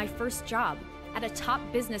found me my first job at a top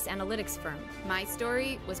business analytics firm. My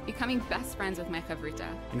story was becoming best friends with my chavruta.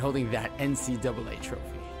 And holding that NCAA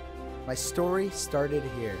trophy. My story started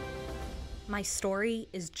here. My story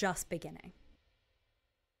is just beginning.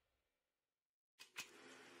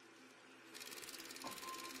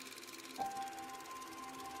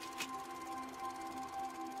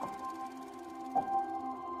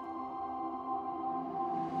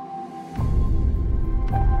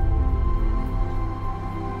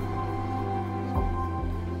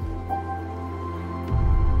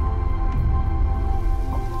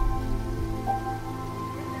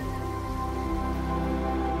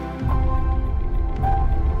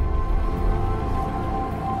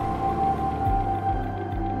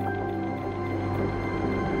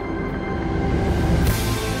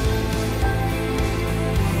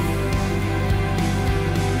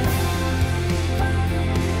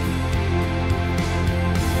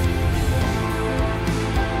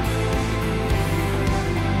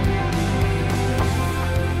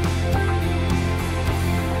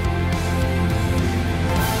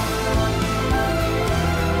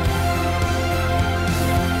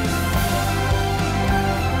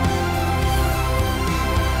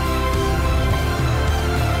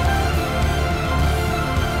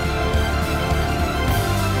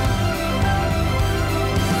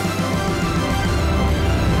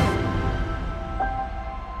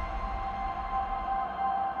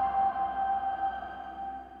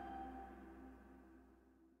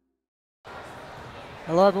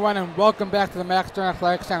 Hello everyone and welcome back to the Max Stern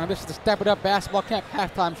Athletic Center. This is the Step It Up Basketball Camp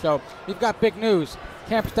Halftime Show. We've got big news.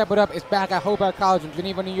 Camp Step It Up is back at Hobart College in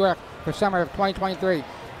Geneva, New York for summer of 2023.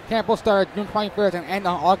 Camp will start June 21st and end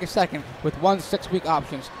on August 2nd with 1 6-week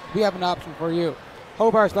options. We have an option for you.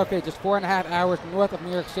 Hobart is located just 4.5 hours north of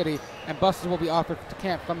New York City, and buses will be offered to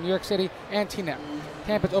camp from New York City and Teaneck.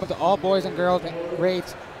 Camp is open to all boys and girls in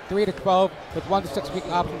grades 3 to 12 with 1 6-week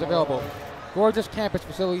options available. Gorgeous campus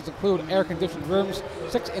facilities include air-conditioned rooms,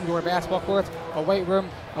 6 indoor basketball courts, a weight room,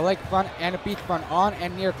 a lakefront, and a beachfront on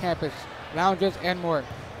and near campus, lounges, and more.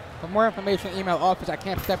 For more information, email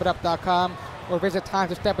office@campstepitup.com or visit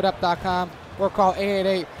timestostepitup.com or call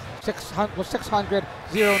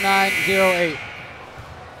 888-600-0908.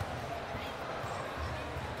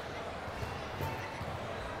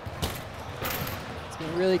 It's been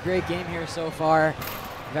a really great game here so far.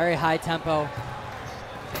 Very high tempo.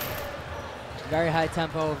 Very high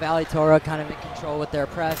tempo. Valley Torah kind of in control with their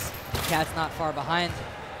press. Katz not far behind.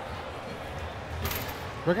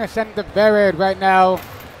 We're going to send the Vered right now,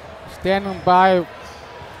 standing by. We're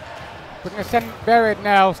going to send Vered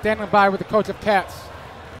now, standing by with the coach of Katz.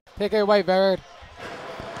 Take it away, Vered.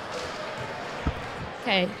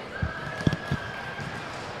 Okay.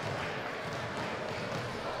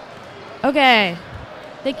 Okay.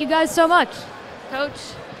 Thank you guys so much. Coach,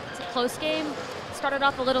 it's a close game. Started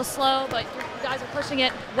off a little slow, but you guys are pushing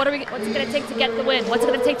it. What's it going to take to get the win? What's it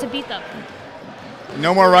going to take to beat them?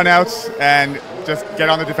 No more runouts and just get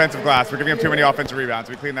on the defensive glass. We're giving them too many offensive rebounds.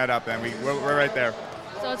 We clean that up, then we're right there.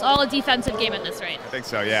 So it's all a defensive game at this rate? I think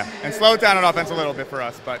so, yeah. And slow it down on offense a little bit for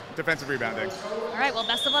us, but defensive rebounding. All right, well,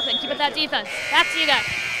 best of luck and keep it that defense. Back to you guys.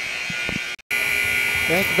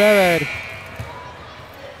 Thanks, Vered.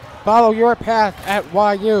 Follow your path at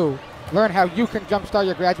YU. Learn how you can jumpstart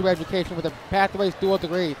your graduate education with a Pathways dual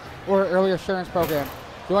degree or early assurance program.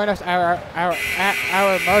 Join us at our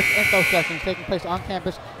March info sessions taking place on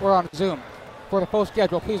campus or on Zoom. For the full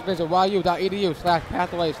schedule, please visit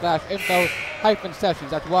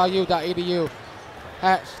yu.edu/pathways/info-sessions. That's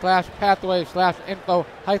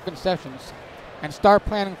yu.edu/pathways/info-sessions. And start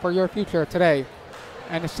planning for your future today.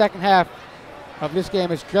 And the second half of this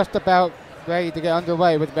game is just about ready to get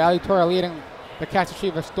underway with Valley Torah leading the Katz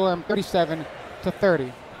Yeshiva Storm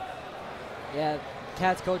 37-30. Yeah,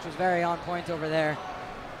 Katz coach was very on point over there.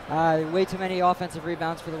 Way too many offensive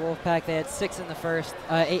rebounds for the Wolfpack. They had 6 in the first,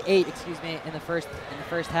 eight in the first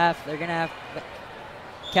half. They're gonna have,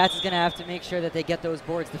 Katz is gonna have to make sure that they get those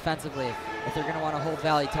boards defensively. if they're going to want to hold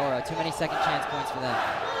Valley Torah. Too many second chance points for them.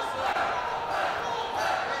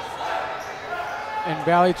 And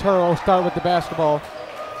Valley Torah will start with the basketball.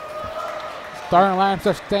 Starting lineups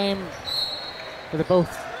are same for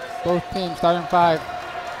both teams, starting 5.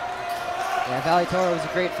 Yeah, Valley Torah was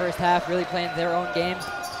a great first half, really playing their own game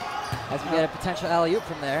as we get a potential alley-oop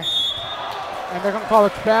from there. And they're going to call a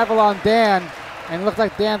travel on Dan, and it looks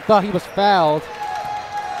like Dan thought he was fouled.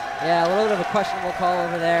 Yeah, a little bit of a questionable call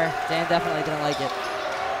over there. Dan definitely didn't like it.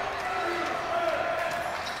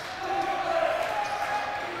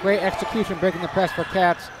 Great execution breaking the press for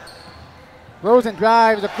Katz. Rosen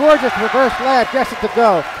drives, a gorgeous reverse layup, gets it to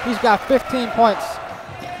go. He's got 15 points.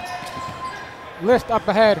 List up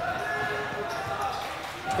ahead.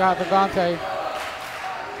 Got Vivante.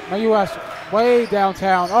 US way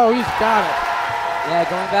downtown. Oh, he's got it. Yeah,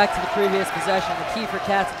 going back to the previous possession, the key for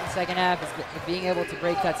Katz in the second half is being able to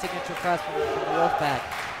break that signature press from the Wolfpack.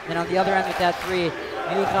 And on the other end with that 3,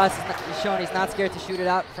 Katz is showing he's not scared to shoot it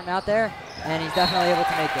out from out there, and he's definitely able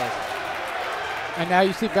to make those. And now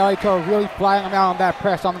you see Valley Torah really flying around on that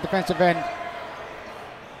press on the defensive end.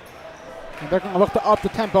 And they're going to look to up the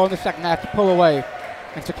tempo in the second half to pull away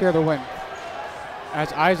and secure the win.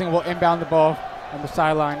 As Eising will inbound the ball on the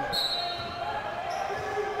sideline.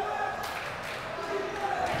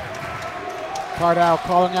 Cardell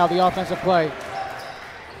calling out the offensive play.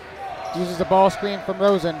 Uses the ball screen from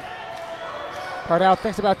Rosen. Cardell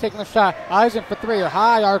thinks about taking the shot. Eisen for 3, a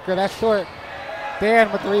high archer, that's short.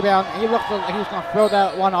 Dan with the rebound. He looked like he was going to throw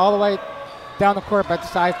that one all the way down the court, but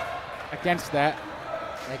decides against that.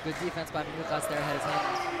 Yeah, good defense by Katz there. Had his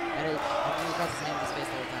hand, Katz's hand in his face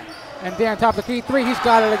the whole time. And Dan top of the key 3, he's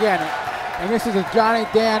got it again. And this is a Johnny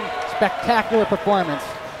Dan spectacular performance.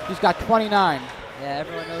 He's got 29. Yeah,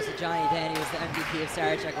 everyone knows that Johnny Dan, he was the MVP of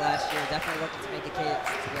Sarachek last year. Definitely looking to make a case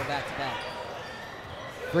to go back to back.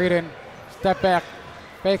 Breeden, step back,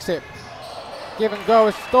 fakes it. Give and go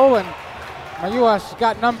is stolen. Mayuas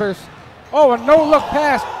got numbers. Oh, a no-look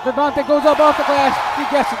pass. Vivante goes up off the glass. He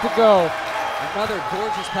gets it to go. Another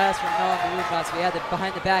gorgeous pass from Noah Mayuas. We had it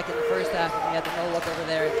behind the back in the first half, and we had the no-look over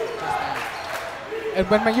there just now. And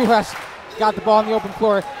when Mayuas got the ball on the open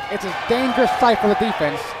floor, it's a dangerous sight for the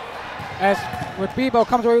defense. As Bebo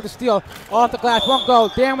comes away with the steal, off the glass, won't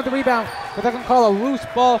go. Dan with the rebound, but they're going to call a loose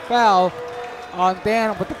ball foul on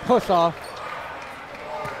Dan with the push-off.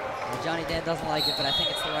 Well, Johnny Dan doesn't like it, but I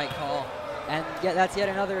think it's the right call. And that's yet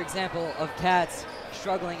another example of Katz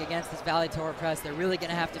struggling against this Valley Torah press. They're really going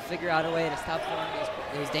to have to figure out a way to stop throwing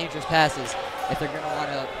those dangerous passes if they're going to want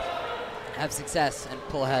to have success and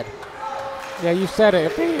pull ahead. Yeah, you said it.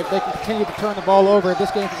 If they can continue to turn the ball over,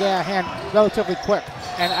 this game can get out of hand relatively quick.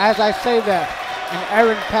 And as I say that, an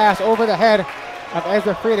errant pass over the head of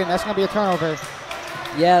Ezra Frieden, that's going to be a turnover.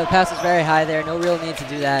 Yeah, the pass was very high there. No real need to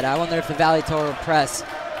do that. I wonder if the Valley Torah will press,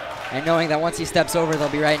 and knowing that once he steps over, they'll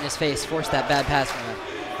be right in his face, force that bad pass from him.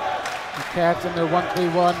 The Cats in their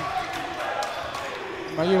 1-3-1.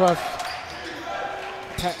 Mayuas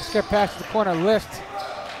skip past the corner, List.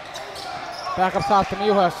 Back up top to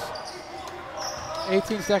Mayuas.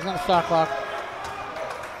 18 seconds on the shot clock.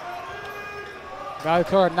 Valley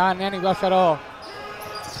Torah not in any rush at all.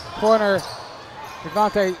 Corner,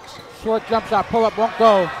 Vivante, short jump shot, pull up, won't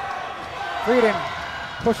go. Frieden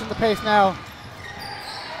pushing the pace now.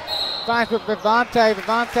 Finds with Vivante.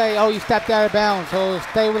 Vivante, oh, he stepped out of bounds, so he'll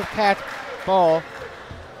stay with Katz ball.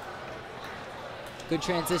 Good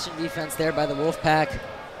transition defense there by the Wolfpack.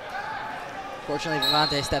 Fortunately,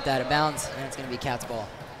 Vivante stepped out of bounds, and it's going to be Katz ball.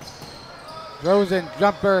 Rosen,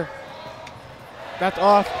 jumper. That's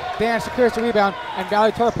off. Dan secures the rebound, and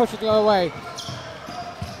Valley Torah pushes the other way.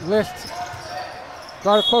 List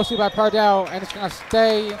guarded closely by Pardell, and it's going to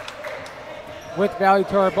stay with Valley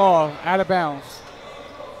Torah ball, out of bounds.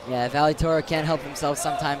 Yeah, Valley Torah can't help themselves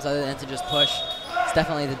sometimes other than to just push. It's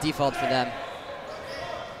definitely the default for them.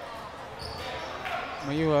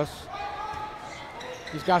 Mayuas.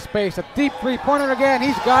 He's got space. A deep three-pointer again.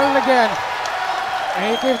 He's got it again.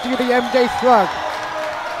 And he gives you the MJ shrug.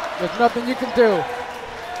 There's nothing you can do.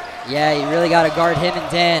 Yeah, you really got to guard him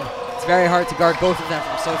and Dan. It's very hard to guard both of them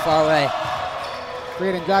from so far away.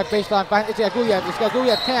 Frieden drive baseline. It's Yaguyev.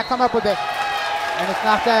 Yaguyev can't come up with it. And it's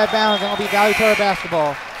knocked out of bounds, and it'll be Valley Torah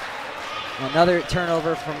basketball. Another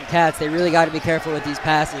turnover from Katz. They really got to be careful with these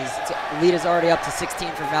passes. The lead is already up to 16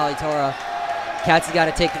 for Valley Torah. Katz has got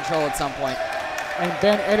to take control at some point. And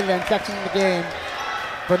Ben Edden checks in the game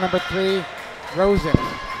for number 3, Rosen.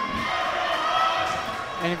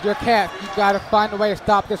 And if you're Katz, you've got to find a way to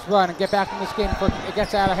stop this run and get back in this game before it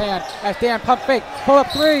gets out of hand. As Dan pump fake, pull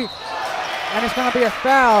up 3. And it's going to be a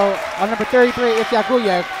foul on number 33, it's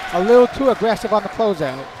Yaguyev. A little too aggressive on the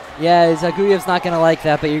closeout. Yeah, Zaguyev's not going to like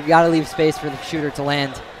that, but you got to leave space for the shooter to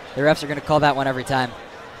land. The refs are going to call that one every time.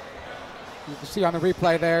 You can see on the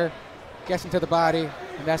replay there, gets into the body,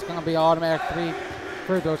 and that's going to be automatic 3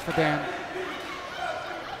 free throws for Dan.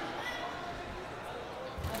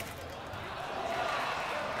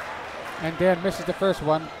 And Dan misses the first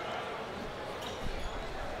one.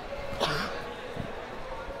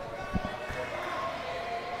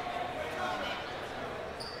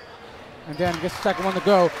 And then gets the second one to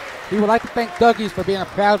go. We would like to thank Dougie's for being a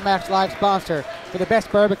proud Max Live sponsor for the best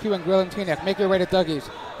barbecue and grill in Teaneck. Make your way to Dougie's.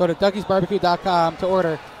 Go to Dougie'sBarbecue.com to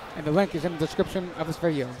order, and the link is in the description of this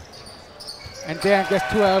video. And Dan gets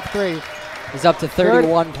 2 out of 3. He's up to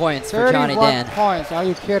 31 points for Johnny Dan. 31 points. Are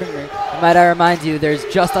you kidding me? Might I remind you, there's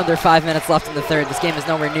just under 5 minutes left in the third. This game is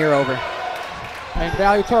nowhere near over. And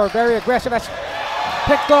Valley Torah very aggressive. That's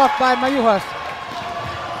picked off by Mayuhas.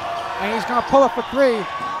 And he's going to pull up for 3.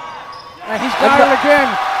 And he's got it again.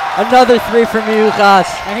 Another 3 from Mayuhas.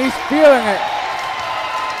 And he's feeling it.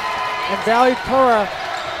 And Valley Torah.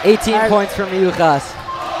 18 points from Mayuhas.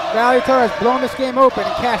 Valley Torah has blown this game open,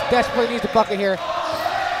 and Katz desperately needs a bucket here.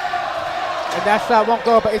 And that shot won't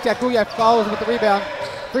go, but Zaguyev follows with the rebound.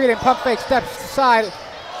 Frieden pump fake, steps aside.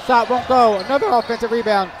 Shot won't go. Another offensive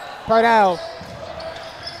rebound. Pardal.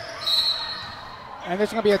 And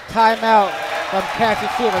there's going to be a timeout from Katz and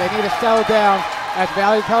Shiva. They need to settle down as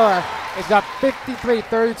Valley Torah is up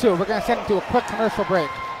 53-32. We're going to send them to a quick commercial break.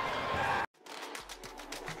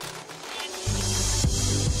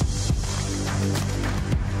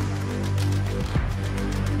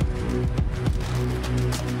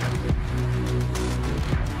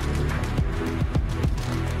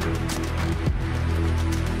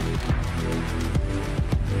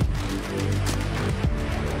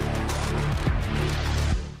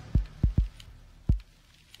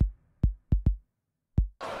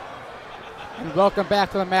 Welcome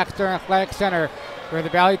back to the Max Stern Athletic Center, where the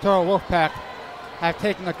Valley Torah Wolfpack have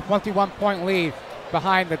taken a 21-point lead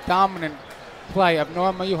behind the dominant play of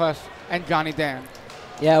Noah Mayuhas and Johnny Dan.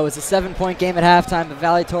 Yeah, it was a 7-point game at halftime, but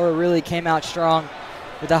Valley Torah really came out strong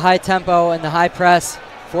with the high tempo and the high press,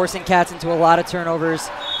 forcing Katz into a lot of turnovers,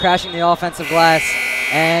 crashing the offensive glass,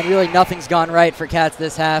 and really nothing's gone right for Katz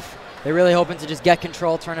this half. They're really hoping to just get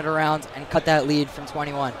control, turn it around, and cut that lead from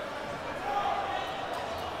 21.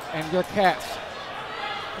 And your Katz,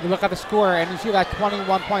 you look at the score and you see that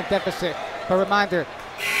 21-point deficit. But reminder,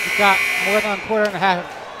 you've got more than a quarter and a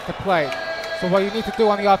half to play. So what you need to do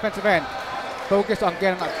on the offensive end, focus on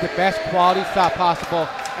getting the best quality shot possible.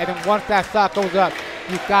 And then once that shot goes up,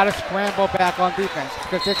 you've got to scramble back on defense,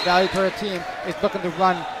 because this Valley Torah team is looking to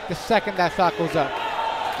run the second that shot goes up.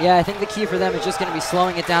 Yeah, I think the key for them is just going to be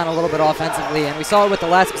slowing it down a little bit offensively, and we saw it with the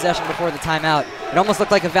last possession before the timeout. It almost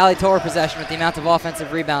looked like a Valley Torah possession with the amount of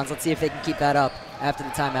offensive rebounds. Let's see if they can keep that up after the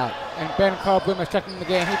timeout. And Ben Carlbloom is checking the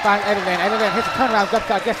game. He finds Edelman. Edelman hits a turnaround, jump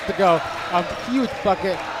shot, gets it to go. A huge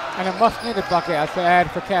bucket and a much-needed bucket as to add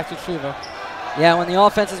for Katz and Shiva. Yeah, when the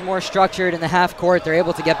offense is more structured in the half court, they're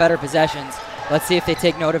able to get better possessions. Let's see if they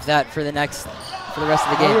take note of that for the rest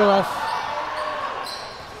of the game.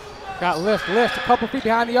 Got List a couple feet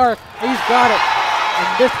behind the arc. He's got it.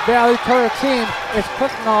 And this Valley Torah team is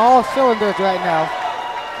clicking on all cylinders right now.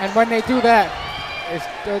 And when they do that,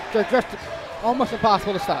 they're just almost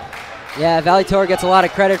impossible to stop. Yeah, Valley Torah gets a lot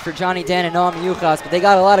of credit for Johnny Dan and Noam Yuchas, but they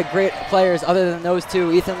got a lot of great players other than those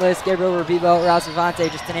two. Ethan List, Gabriel Rabibo, Rouse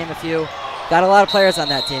Vivante, just to name a few. Got a lot of players on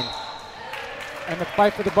that team. And the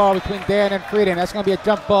fight for the ball between Dan and Frieden. That's going to be a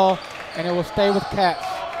jump ball, and it will stay with Katz.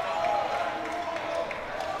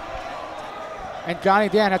 And Johnny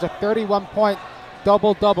Dan has a 31-point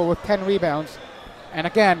double-double with 10 rebounds. And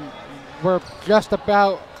again, we're just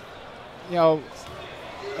about a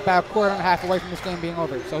quarter and a half away from this game being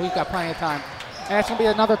over. So he's got plenty of time. And that's going to be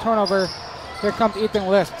another turnover. Here comes Ethan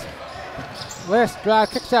List. List drive,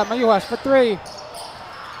 kicks out. Mayuhas for 3.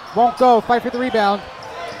 Won't go. Fight for the rebound.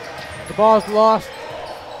 The ball is lost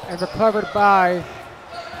and recovered by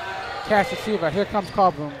Katz and Shiva. Here comes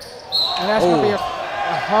Carlbloom. And that's going to be a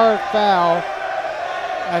hard foul,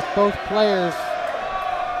 as both players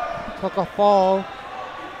took a fall.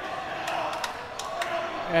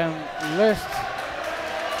 And List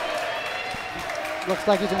looks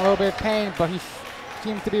like he's in a little bit of pain, but he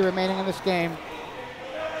seems to be remaining in this game.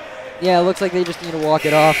 Yeah, it looks like they just need to walk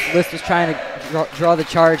it off. List was trying to draw the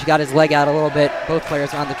charge, got his leg out a little bit. Both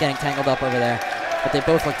players wound up getting tangled up over there, but they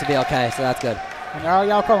both look to be okay, so that's good. And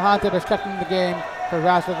Ariel Kohante is checking the game for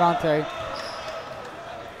Rouse Vivante.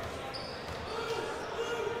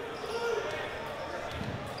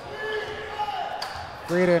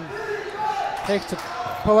 Frieden takes to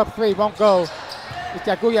pull up 3, won't go.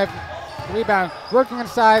 Zaguyev The rebound, working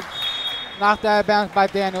inside, knocked out of bounds by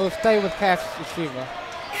Daniel. Stay with Katz Yeshiva.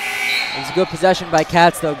 It was a good possession by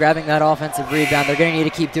Katz, though, grabbing that offensive rebound. They're going to need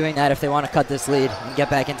to keep doing that if they want to cut this lead and get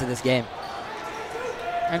back into this game.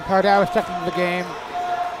 And Pardal is checking the game,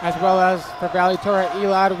 as well as for Valley Torah,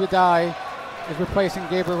 Elad Widai is replacing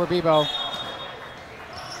Gabriel Rabibo.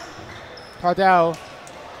 Pardal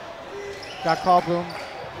got Callbloom.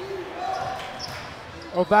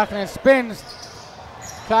 O'Bakanen spins,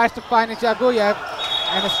 tries to find Jaguyev,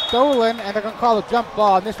 and it's stolen, and they're going to call a jump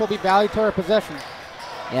ball, and this will be Valley Torah possession.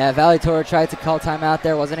 Yeah, Valley Torah tried to call timeout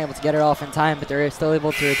there, wasn't able to get it off in time, but they're still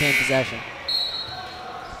able to retain possession.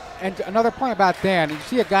 And another point about Dan, you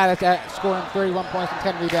see a guy that's scoring 31 points and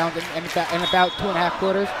 10 rebounds in about 2.5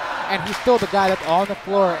 quarters, and he's still the guy that's on the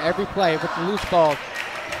floor every play with the loose balls.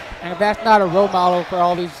 And if that's not a role model for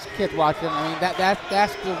all these kids watching, I mean,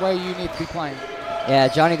 that's the way you need to be playing. Yeah,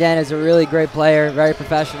 Johnny Dan is a really great player, very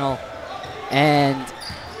professional, and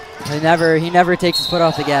he never takes his foot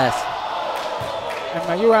off the gas. And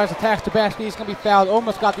Mayuras attacks the basket. He's going to be fouled.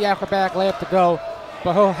 Almost got the acrobatic layup to go,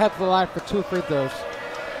 but he'll head to the line for 2 free throws.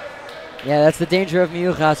 Yeah, that's the danger of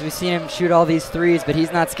Miyuchas. We've seen him shoot all these threes, but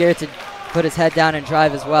he's not scared to put his head down and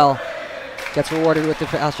drive as well. Gets rewarded with the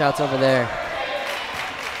foul shots over there.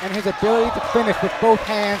 And his ability to finish with both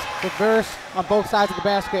hands, reverse on both sides of the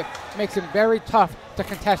basket, makes him very tough to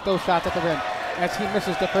contest those shots at the rim as he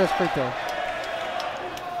misses the first free throw.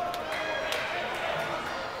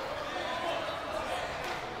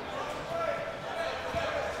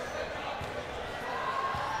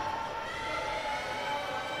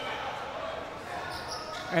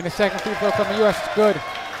 And the second free throw from the U.S. is good.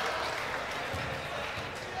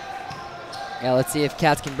 Yeah, let's see if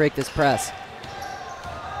Katz can break this press.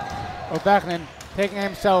 O'Bakanen taking it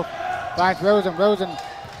himself, finds Rosen. Rosen,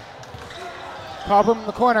 Callbloom in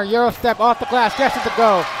the corner, Euro step off the glass, gets it to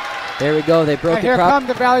go. There we go, they broke and the here comes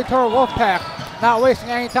the Valley Torah Wolfpack, not wasting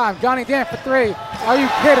any time. Johnny Dan for 3. Are you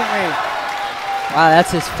kidding me? Wow,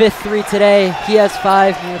 that's his 5th 3 today. He has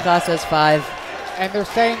 5, Miyuchas has 5. And they're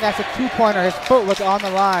saying that's a 2-pointer. His foot was on the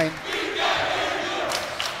line.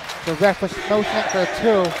 The ref was motioning for a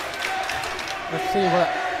 2. Let's see what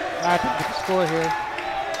happens with the score here.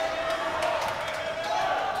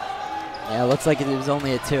 Yeah, it looks like it was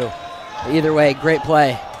only a 2. Either way, great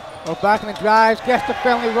play. O'Bakanen drives, gets the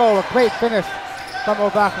friendly roll. A great finish from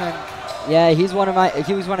O'Bakanen. Yeah, he was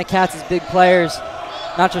one of Katz's big players,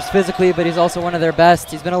 not just physically, but he's also one of their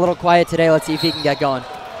best. He's been a little quiet today. Let's see if he can get going.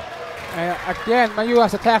 And again,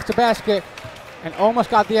 Mayuas attacks the basket and almost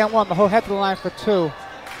got the N1, but he'll head to the line for 2.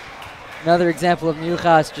 Another example of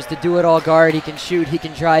Miyuchas, just a do-it-all guard. He can shoot, he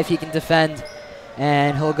can drive, he can defend,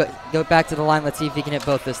 and he'll go back to the line. Let's see if he can hit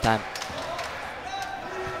both this time.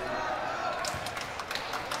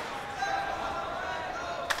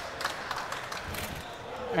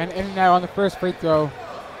 And in now on the first free throw.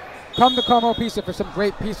 Come to Como Pizza for some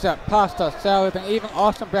great pizza, pasta, salad, and even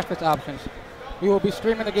awesome breakfast options. We will be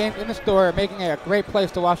streaming the games in the store, making it a great place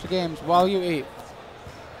to watch the games while you eat.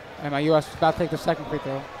 And my U.S. is about to take the second free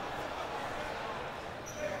throw.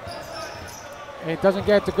 It doesn't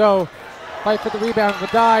get it to go. Fight for the rebound.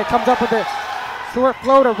 Vidai comes up with it. Short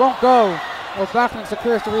floater won't go. O'Bakanen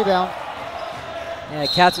secures the rebound. Yeah,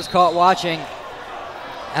 Katz was caught watching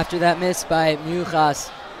after that miss by Miyuchas.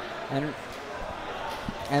 And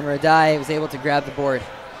Radai was able to grab the board.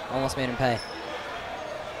 Almost made him pay.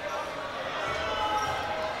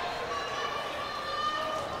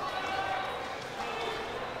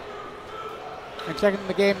 And checking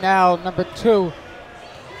the game now, number 2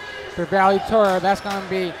 for Valley Torah. That's going to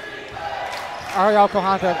be Ariel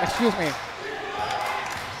Kohanta, excuse me.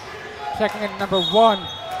 Checking in number 1.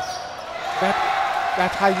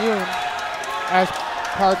 That's Hayun as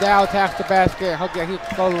Pardal attacks the basket. He'll get hit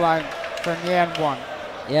goal line for Nyan 1.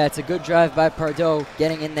 Yeah, it's a good drive by Pardo,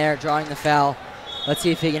 getting in there, drawing the foul. Let's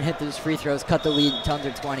see if he can hit those free throws, cut the lead to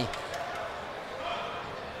under 20.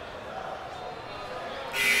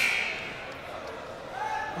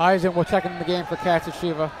 Eisen will check in the game for Katz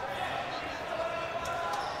Yeshiva.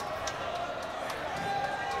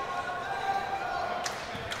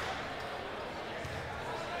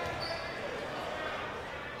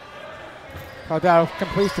 Pardal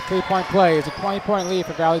completes the 3-point play. It's a 20-point lead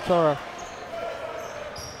for Valley Torah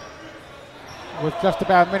with just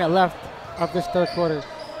about a minute left of this third quarter.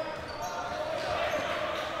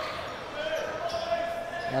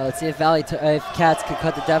 Now let's see if Katz could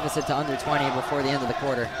cut the deficit to under 20 before the end of the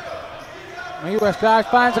quarter. U.S. drive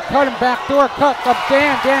finds a cutting backdoor cut from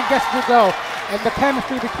Dan. Dan gets to go. And the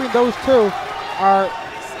chemistry between those two are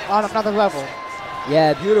on another level.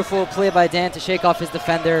 Yeah, beautiful play by Dan to shake off his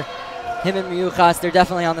defender. him and Miyuchas, they're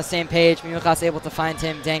definitely on the same page. Miyuchas able to find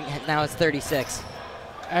him. Dang, now it's 36.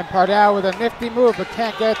 And Pardow with a nifty move, but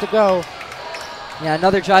can't get it to go. Yeah,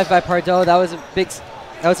 another drive by Pardow. That was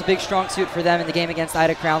a big strong suit for them in the game against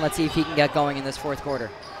Ida Crown. Let's see if he can get going in this fourth quarter.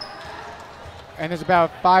 And there's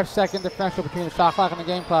about 5-second differential between the shot clock and the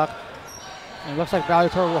game clock. And it looks like Valley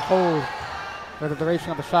Torah will hold for the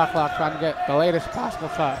duration of the shot clock, trying to get the latest possible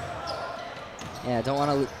shot. Yeah, don't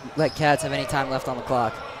want to let Katz have any time left on the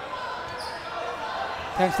clock.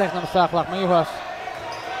 10 seconds on the shot clock. Miyuchas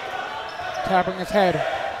tapping his head.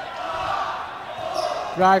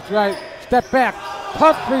 Drives right. Step back.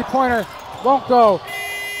 Tough three-pointer. Won't go.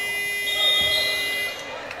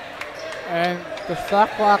 And the shot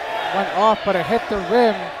clock went off, but it hit the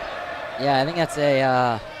rim. Yeah, I think that's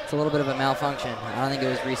it's a little bit of a malfunction. I don't think it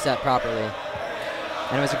was reset properly.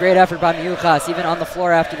 And it was a great effort by Miyuchas. Even on the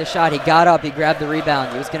floor after the shot, he got up, he grabbed the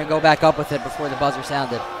rebound. He was going to go back up with it before the buzzer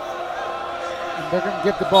sounded. And they're going to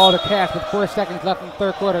give the ball to Katz with 4 seconds left in the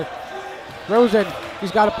third quarter. Rosen,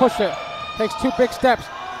 he's got to push it. Takes 2 big steps.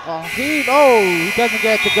 He doesn't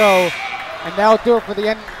get it to go. And that'll do it for the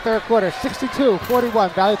end of the third quarter.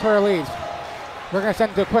 62-41, Valley Torah leads. We're going to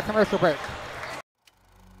send it to a quick commercial break.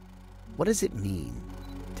 What does it mean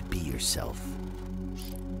to be yourself?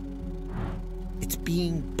 It's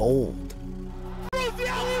being bold.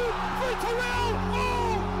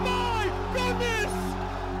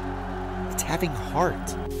 It's having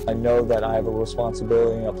heart. I know that I have a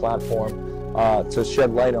responsibility and a platform to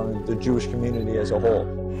shed light on the Jewish community as a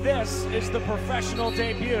whole. This is the professional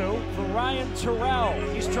debut for Ryan Terrell.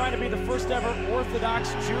 He's trying to be the first ever Orthodox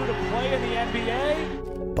Jew to play in the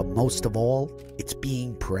NBA. But most of all, it's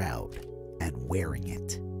being proud and wearing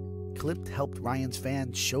it. Clipped helped Ryan's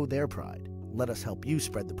fans show their pride. Let us help you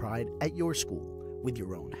spread the pride at your school with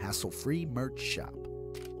your own hassle-free merch shop.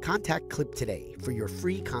 Contact Clip today for your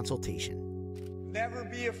free consultation. Never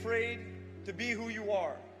be afraid to be who you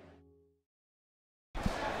are.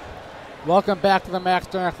 Welcome back to the Max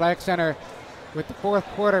Stern Athletic Center with the fourth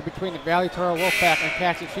quarter between the Valley Torah Wolfpack and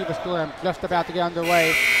Katz Yeshiva Storm just about to get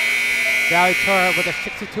underway. Valley Torah with a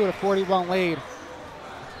 62-41 lead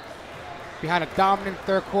behind a dominant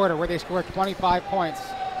third quarter where they scored 25 points.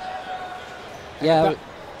 Yeah,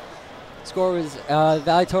 score was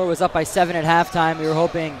Valley Torah was up by 7 at halftime. We were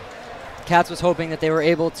hoping, Katz was hoping that they were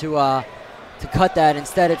able to cut that.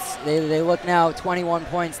 Instead, they look now 21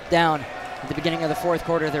 points down at the beginning of the fourth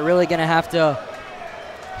quarter. They're really going to have to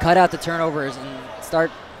cut out the turnovers and start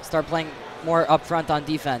playing more up front on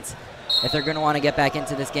defense if they're going to want to get back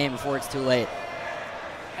into this game before it's too late.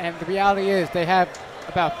 And the reality is they have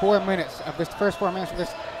about 4 minutes of this first 4 minutes of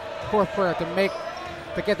this fourth quarter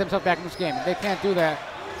to get themselves back in this game. If they can't do that,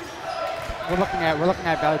 we're looking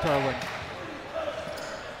at Valley Torah win.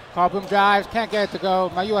 Carlbloom drives, can't get it to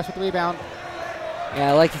go. My U.S. with the rebound.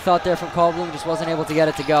 Yeah, I like the thought there from Carlbloom, just wasn't able to get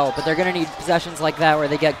it to go. But they're going to need possessions like that where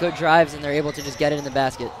they get good drives and they're able to just get it in the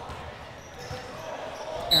basket.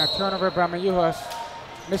 And a turnover by Mayuhas.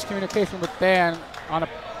 Miscommunication with Dan on the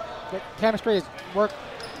chemistry has worked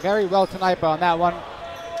very well tonight, but on that one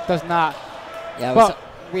does not. Yeah, but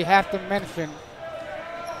we have to mention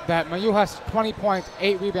that Mayu has 20 points,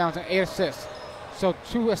 8 rebounds, and 8 assists. So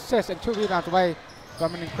 2 assists and 2 rebounds away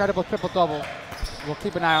from an incredible triple-double. We'll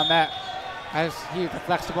keep an eye on that as he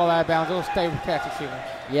deflects the ball out of bounds. It will stay with Katz Yeshiva.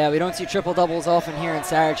 Yeah, we don't see triple-doubles often here in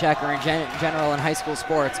Sarachek or in general in high school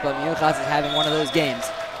sports, but Miyuchas is having one of those games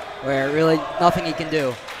where really nothing he can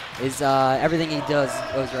do is everything he does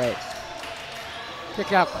goes right.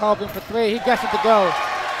 Kick out, Carlbloom for 3. He gets it to go.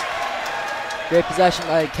 Great possession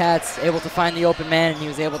by Katz, able to find the open man, and he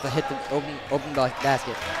was able to hit the open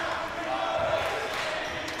basket.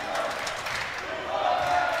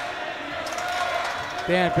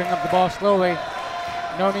 Dan bring up the ball slowly.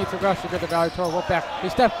 No need to rush to get the Valley Torah Wolfpack. He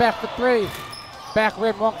steps back for 3. Back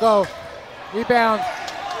rim won't go. Rebound.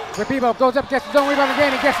 Rabibo goes up, gets his own rebound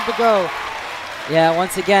again, he gets it to go. Yeah,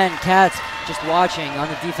 once again, Katz just watching on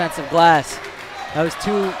the defensive glass. That was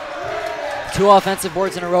two offensive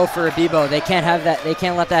boards in a row for Rabibo. They can't have that. They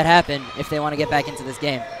can't let that happen if they want to get back into this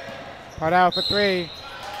game. Pardow for 3,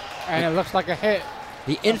 and it looks like a hit.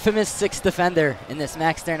 The infamous 6th defender in this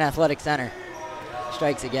Max Stern Athletic Center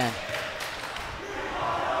strikes again.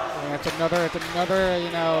 And it's another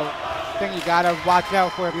thing you gotta watch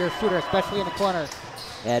out for if you're a shooter, especially in the corner.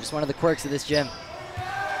 Yeah, just one of the quirks of this gym.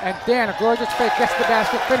 And Dan, a gorgeous fake, gets the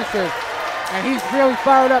basket, finishes, and he's really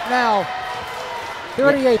fired up now.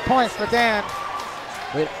 38 points for Dan.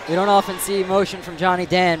 We don't often see emotion from Johnny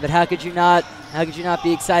Dan, but how could you not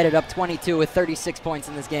be excited up 22 with 36 points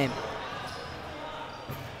in this game?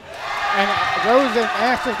 And Rosen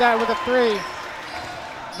answers that with a 3.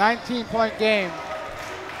 19-point game.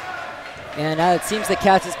 And it seems that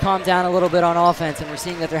Katz has calmed down a little bit on offense, and we're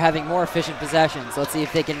seeing that they're having more efficient possessions. Let's see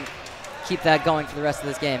if they can keep that going for the rest of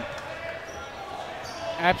this game.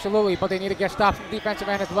 Absolutely, but they need to get stops from the defensive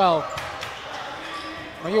end as well.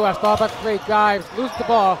 U.S. ball back 3, dives, loses the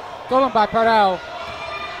ball, stolen by Pardal.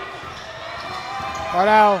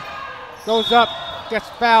 Pardal goes up, gets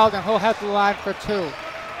fouled, and he'll head to the line for 2.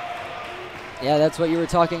 Yeah, that's what you were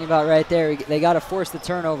talking about right there. They got to force the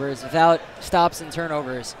turnovers. Without stops and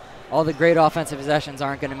turnovers, all the great offensive possessions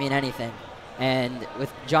aren't going to mean anything. And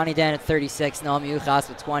with Johnny Dan at 36, Noam Yuchas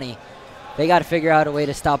with 20, they got to figure out a way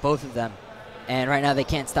to stop both of them. And right now they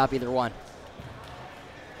can't stop either one.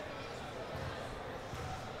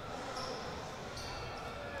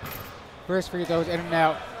 First free throws in and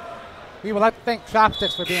out. We would like to thank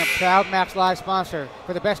Chopsticks for being a proud Max Live sponsor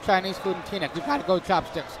for the best Chinese food in Teaneck. You've got to go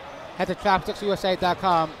Chopsticks. Head to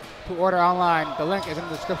chopsticksusa.com to order online. The link is in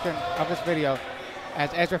the description of this video. As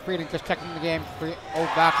Ezra Frieden just checked in the game for Old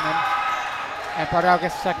Bachman. And Pardal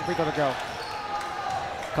gets the second free throw to go.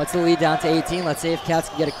 Cuts the lead down to 18. Let's see if Katz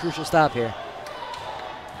can get a crucial stop here.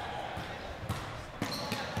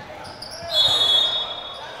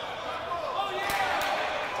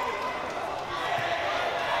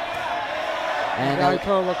 And Valley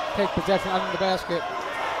Torah will take possession under the basket.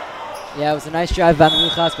 Yeah, it was a nice drive by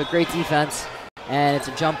Manuchas, but great defense. And it's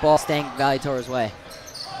a jump ball staying Valley Torah's way.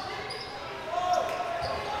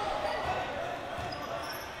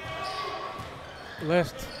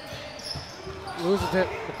 List loses it,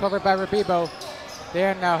 recovered by Rabibo.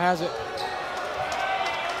 Dan now has it.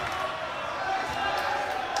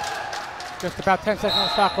 Just about 10 seconds on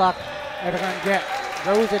the shot clock. And they're going to get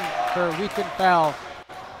Rosen for a reach and foul.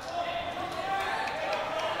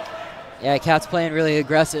 Yeah, Katz playing really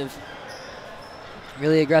aggressive.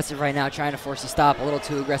 Really aggressive right now, trying to force a stop. A little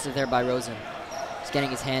too aggressive there by Rosen. Just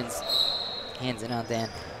getting his hands in on Dan.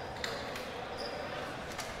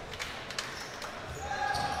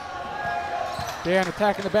 Dan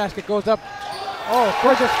attacking the basket, goes up. Oh,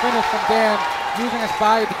 gorgeous finish from Dan, using his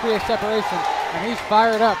body to create separation, and he's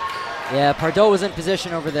fired up. Yeah, Pardo was in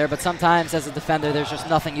position over there, but sometimes as a defender, there's just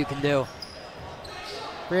nothing you can do.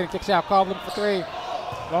 Frieden kicks out, Coughlin for 3.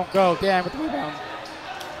 Won't go, Dan with the rebound.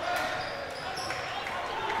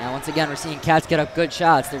 Now once again, we're seeing Katz get up good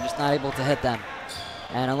shots. They're just not able to hit them.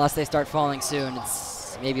 And unless they start falling soon,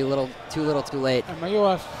 it's maybe a little too late. And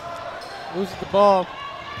Mayuas loses the ball.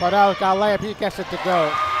 Pardal got a layup, he gets it to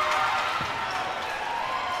go.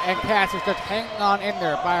 And Katz is just hanging on in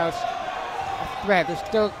there by a thread. They're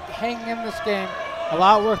still hanging in this game. A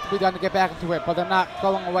lot of work to be done to get back into it, but they're not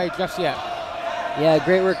going away just yet. Yeah,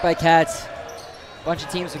 great work by Katz. A bunch of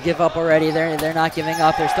teams would give up already. They're not giving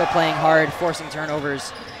up. They're still playing hard, forcing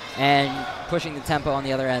turnovers, and pushing the tempo on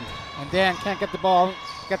the other end. And Dan can't get the ball,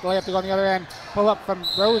 get the layup to go on the other end. Pull up from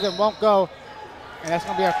Rosen, won't go. And that's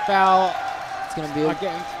going to be a foul. It's going to be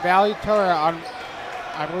against Valley Torah on,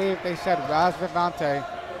 I believe they said Raz Vivante.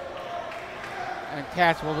 And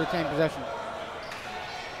Katz will retain possession.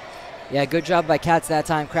 Yeah, good job by Katz that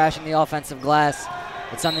time, crashing the offensive glass.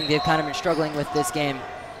 It's something they've kind of been struggling with this game.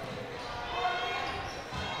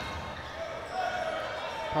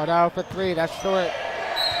 Pardal for 3, that's short.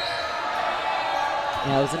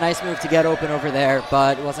 Yeah, it was a nice move to get open over there,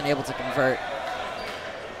 but wasn't able to convert.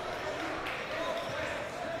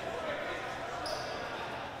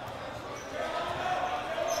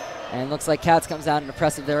 And looks like Katz comes out in a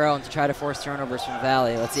press of their own to try to force turnovers from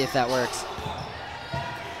Valley. Let's see if that works.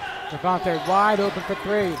 Devontae wide open for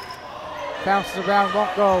 3. Bounces around,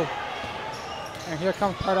 won't go. And here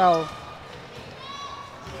comes Pardal.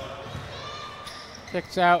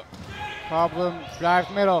 Kicks out. Problem, drives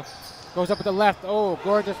middle. Goes up at the left. Oh,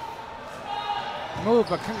 gorgeous move,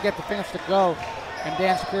 but couldn't get the finish to go. And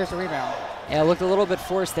Dan secures the rebound. Yeah, it looked a little bit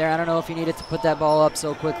forced there. I don't know if he needed to put that ball up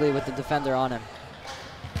so quickly with the defender on him.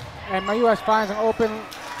 And Mayuas finds an open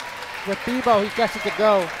with Bebo. He gets it to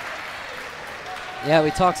go. Yeah,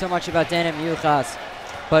 we talk so much about Dan and Miyuchas,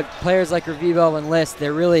 but players like Revivo and List,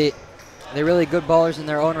 they're really good ballers in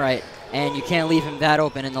their own right, and you can't leave him that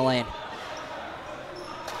open in the lane.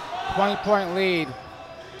 20-point lead.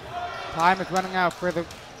 Time is running out for the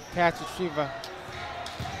Katz Yeshiva.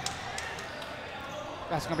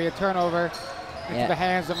 That's going to be a turnover into the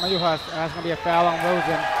hands of Mayuchas. That's going to be a foul on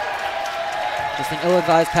Rosen. Just an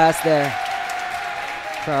ill-advised pass there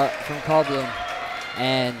from Caldwell.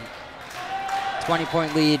 And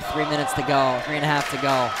 20-point lead, 3 minutes to go, 3.5 to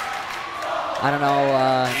go. I don't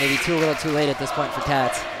know, maybe a little too late at this point for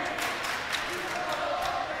Katz.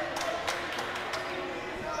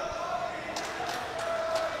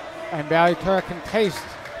 And Valley Torah can taste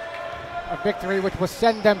a victory which will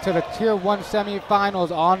send them to the Tier 1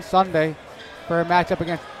 semifinals on Sunday for a matchup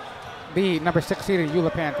against the number 6 seeded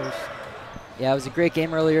Eula Panthers. Yeah, it was a great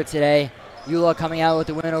game earlier today. Eula coming out with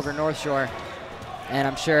the win over North Shore. And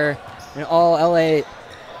I'm sure all LA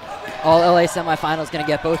semifinals going to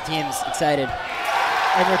get both teams excited.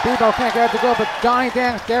 And your Bebo can't get it to go, but Johnny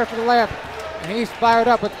Dan's there for the layup. And he's fired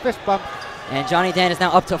up with fist bump. And Johnny Dan is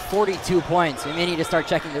now up to 42 points. We may need to start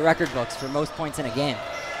checking the record books for most points in a game.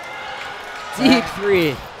 Deep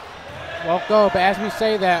three. Won't go, but as we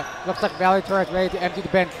say that, looks like Valley Torah is ready to empty the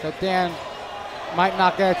bench, so Dan might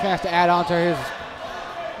not get a chance to add on to his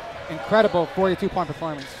incredible 42-point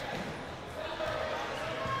performance.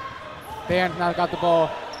 Dan now got the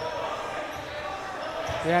ball.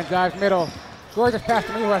 Dan drives middle. Gorgeous pass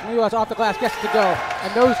to Mijuas. Mijuas off the glass, gets it to go.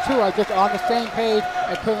 And those two are just on the same page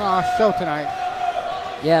and putting on a show tonight.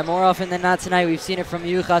 Yeah, more often than not tonight, we've seen it from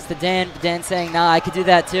Mijuas to Dan. Dan saying, nah, I could do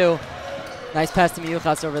that too. Nice pass to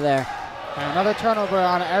Mijuas over there. And another turnover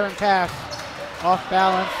on an errant pass. Off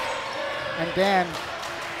balance. And Dan,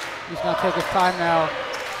 he's going to take his time now.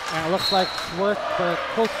 And it looks like Coach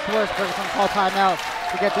Schwartzberg is going to call timeout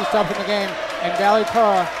to get these subs in the game. And Valley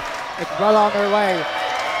Torah is well on their way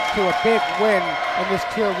to a big win in this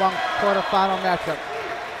Tier 1 quarterfinal matchup.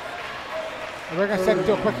 And we're going to send it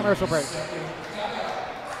to a quick commercial break.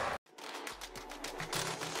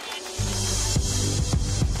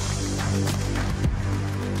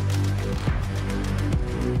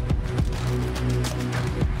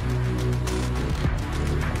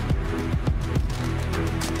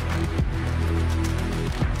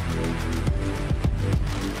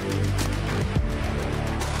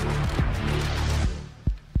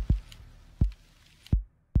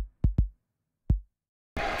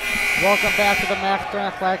 Welcome back to the Max Stern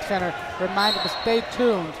Athletic Center. Reminder to stay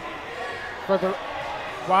tuned for the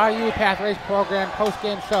YU Path Race Program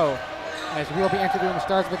post-game show, as we'll be interviewing the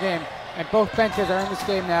stars of the game. And both benches are in this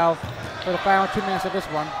game now for the final 2 minutes of this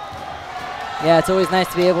one. Yeah, it's always nice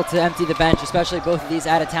to be able to empty the bench, especially both of these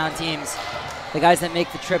out-of-town teams. The guys that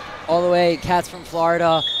make the trip all the way, Katz from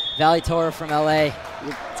Florida, Valley Torah from LA.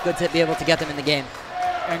 It's good to be able to get them in the game.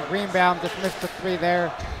 And Greenbaum just missed the three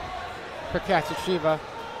there for Katz Yeshiva.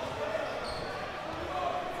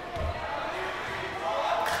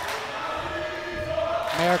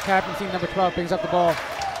 Mayor Captain, team number 12, brings up the ball.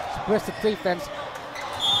 Splits the defense.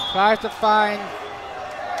 Tries to find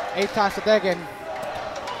Eitan Sadegan,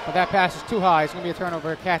 but that pass is too high. It's going to be a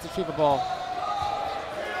turnover. Katz Yeshiva ball.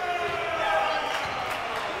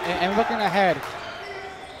 And looking ahead,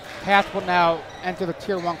 Katz will now enter the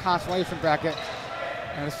Tier 1 consolation bracket.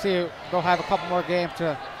 And let's see, they'll have a couple more games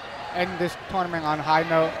to end this tournament on a high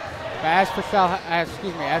note. But as for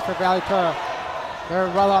Valley Torah, they're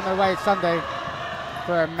well on their way Sunday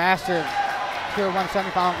for a massive Tier 1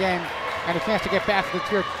 semifinal game and a chance to get back to the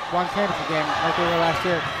Tier 1 championship game like they were last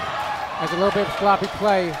year. There's a little bit of sloppy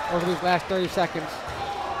play over these last 30 seconds.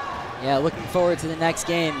 Yeah, looking forward to the next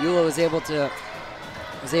game. Eula was able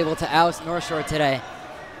to oust North Shore today.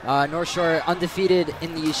 North Shore undefeated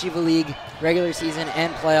in the Yeshiva League regular season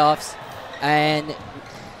and playoffs, and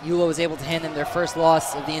Eula was able to hand them their first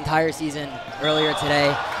loss of the entire season earlier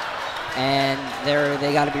today. And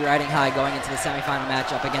they got to be riding high going into the semifinal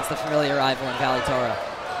matchup against the familiar rival in Valley Torah.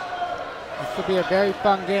 This should be a very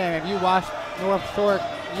fun game. If you watch North Shore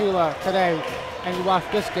Eula today and you watch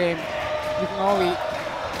this game, you can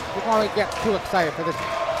only get too excited for this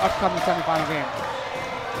upcoming semifinal game.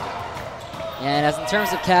 And as in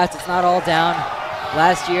terms of Katz, it's not all down.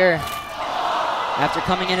 Last year, after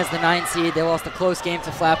coming in as the 9 seed, they lost a close game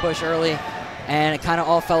to Flatbush early, and it kind of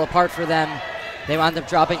all fell apart for them. They wound up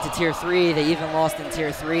dropping to Tier 3. They even lost in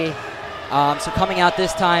Tier 3. So coming out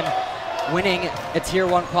this time, winning a Tier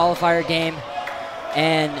 1 qualifier game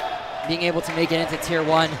and being able to make it into Tier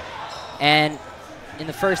 1, and in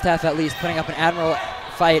the first half at least, putting up an admirable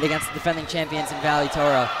fight against the defending champions in Valley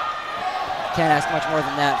Torah. Can't ask much more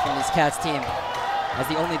than that from this Katz team, as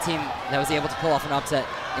the only team that was able to pull off an upset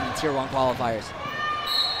in the Tier 1 qualifiers.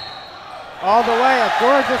 All the way, a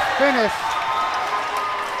gorgeous finish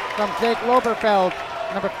from Jake Loberfeld,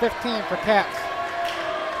 number 15 for Katz.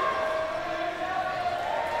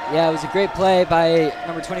 Yeah, it was a great play by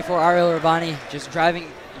number 24 Ariel Urbani, just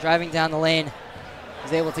driving down the lane.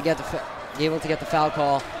 Was able to get the foul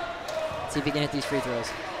call. Let's see if he can hit these free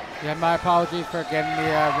throws. Yeah, my apologies for getting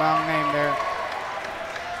the wrong name there.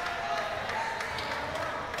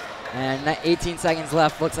 And 18 seconds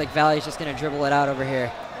left. Looks like Valley's just going to dribble it out over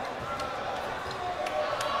here.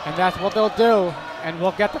 And that's what they'll do. And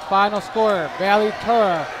we'll get the final score. Valley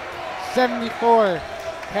Torah 74.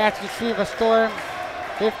 Katz Yeshiva Storm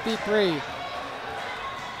 53.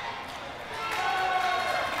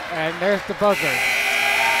 And there's the buzzer.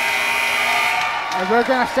 And we're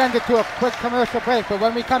going to send it to a quick commercial break, but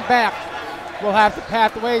when we come back, we'll have the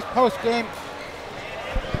Pathways post-game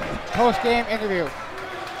interview.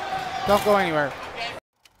 Don't go anywhere.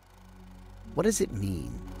 What does it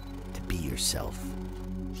mean to be yourself?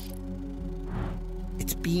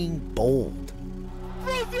 It's being bold.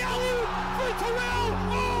 Throws the alley for Terrell!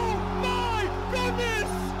 Oh my goodness!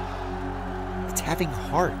 It's having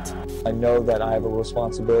heart. I know that I have a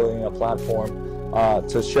responsibility and a platform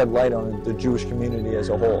to shed light on the Jewish community as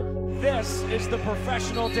a whole. This is the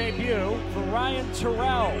professional debut for Ryan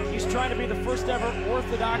Terrell. He's trying to be the first ever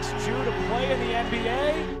Orthodox Jew to play in the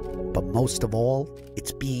NBA. But most of all,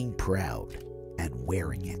 it's being proud and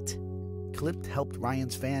wearing it. Clipped helped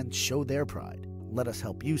Ryan's fans show their pride. Let us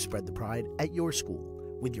help you spread the pride at your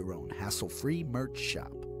school with your own hassle-free merch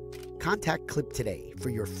shop. Contact Clipped today for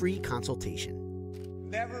your free consultation.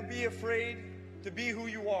 Never be afraid to be who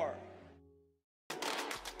you are.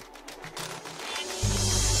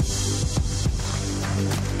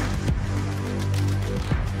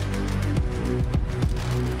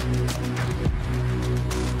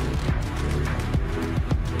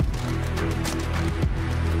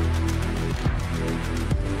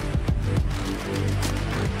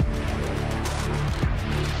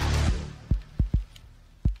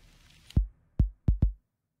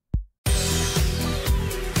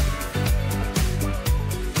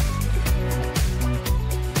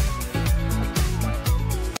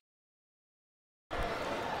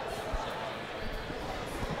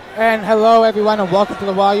 And hello, everyone, and welcome to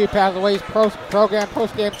the YU Pathways program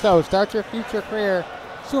post-game show. Start your future career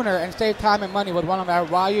sooner and save time and money with one of our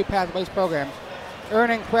YU Pathways programs.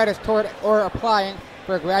 Earning credits toward or applying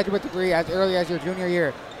for a graduate degree as early as your junior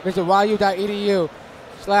year. Visit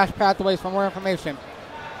yu.edu/pathways for more information.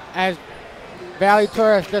 As Valley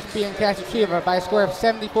Torah just being Katz by a score of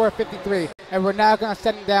 74-53. And we're now going to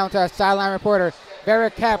send it down to our sideline reporter,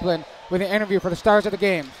 Barrett Kaplan, with an interview for the stars of the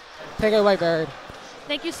games. Take it away, Barrett.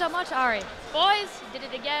 Thank you so much, Ari. Boys, you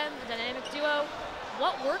did it again, the dynamic duo.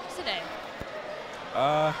 What worked today?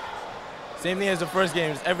 Same thing as the first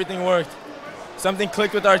games. Everything worked. Something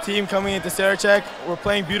clicked with our team coming into Sarachek. We're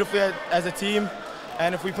playing beautifully as a team,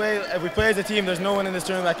 and if we play as a team, there's no one in this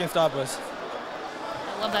tournament that can stop us.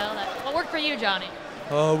 I love that. What worked for you, Johnny?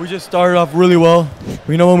 We just started off really well.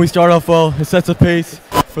 We know when we start off well, it sets a pace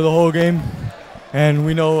for the whole game, and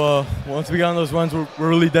we know once we get on those runs, we're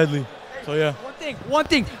really deadly. So yeah. One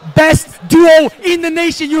thing, best duo in the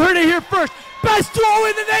nation. You heard it here first. Best duo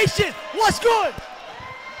in the nation. What's good?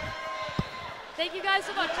 Thank you guys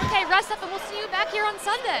so much. Okay, rest up and we'll see you back here on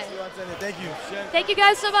Sunday. See you on Sunday. Thank you. Thank you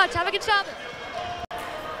guys so much. Have a good Shabbat.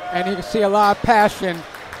 And you can see a lot of passion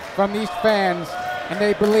from these fans, and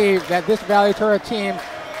they believe that this Valley Torah team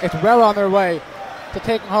is well on their way to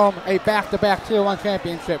taking home a back-to-back Tier 1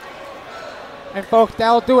 championship. And folks,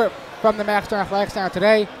 that'll do it from the Max Stern Athletic Center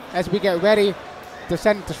today as we get ready to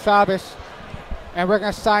send it to Shabbos. And we're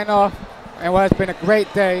going to sign off, and what has been a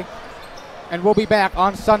great day. And we'll be back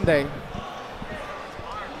on Sunday.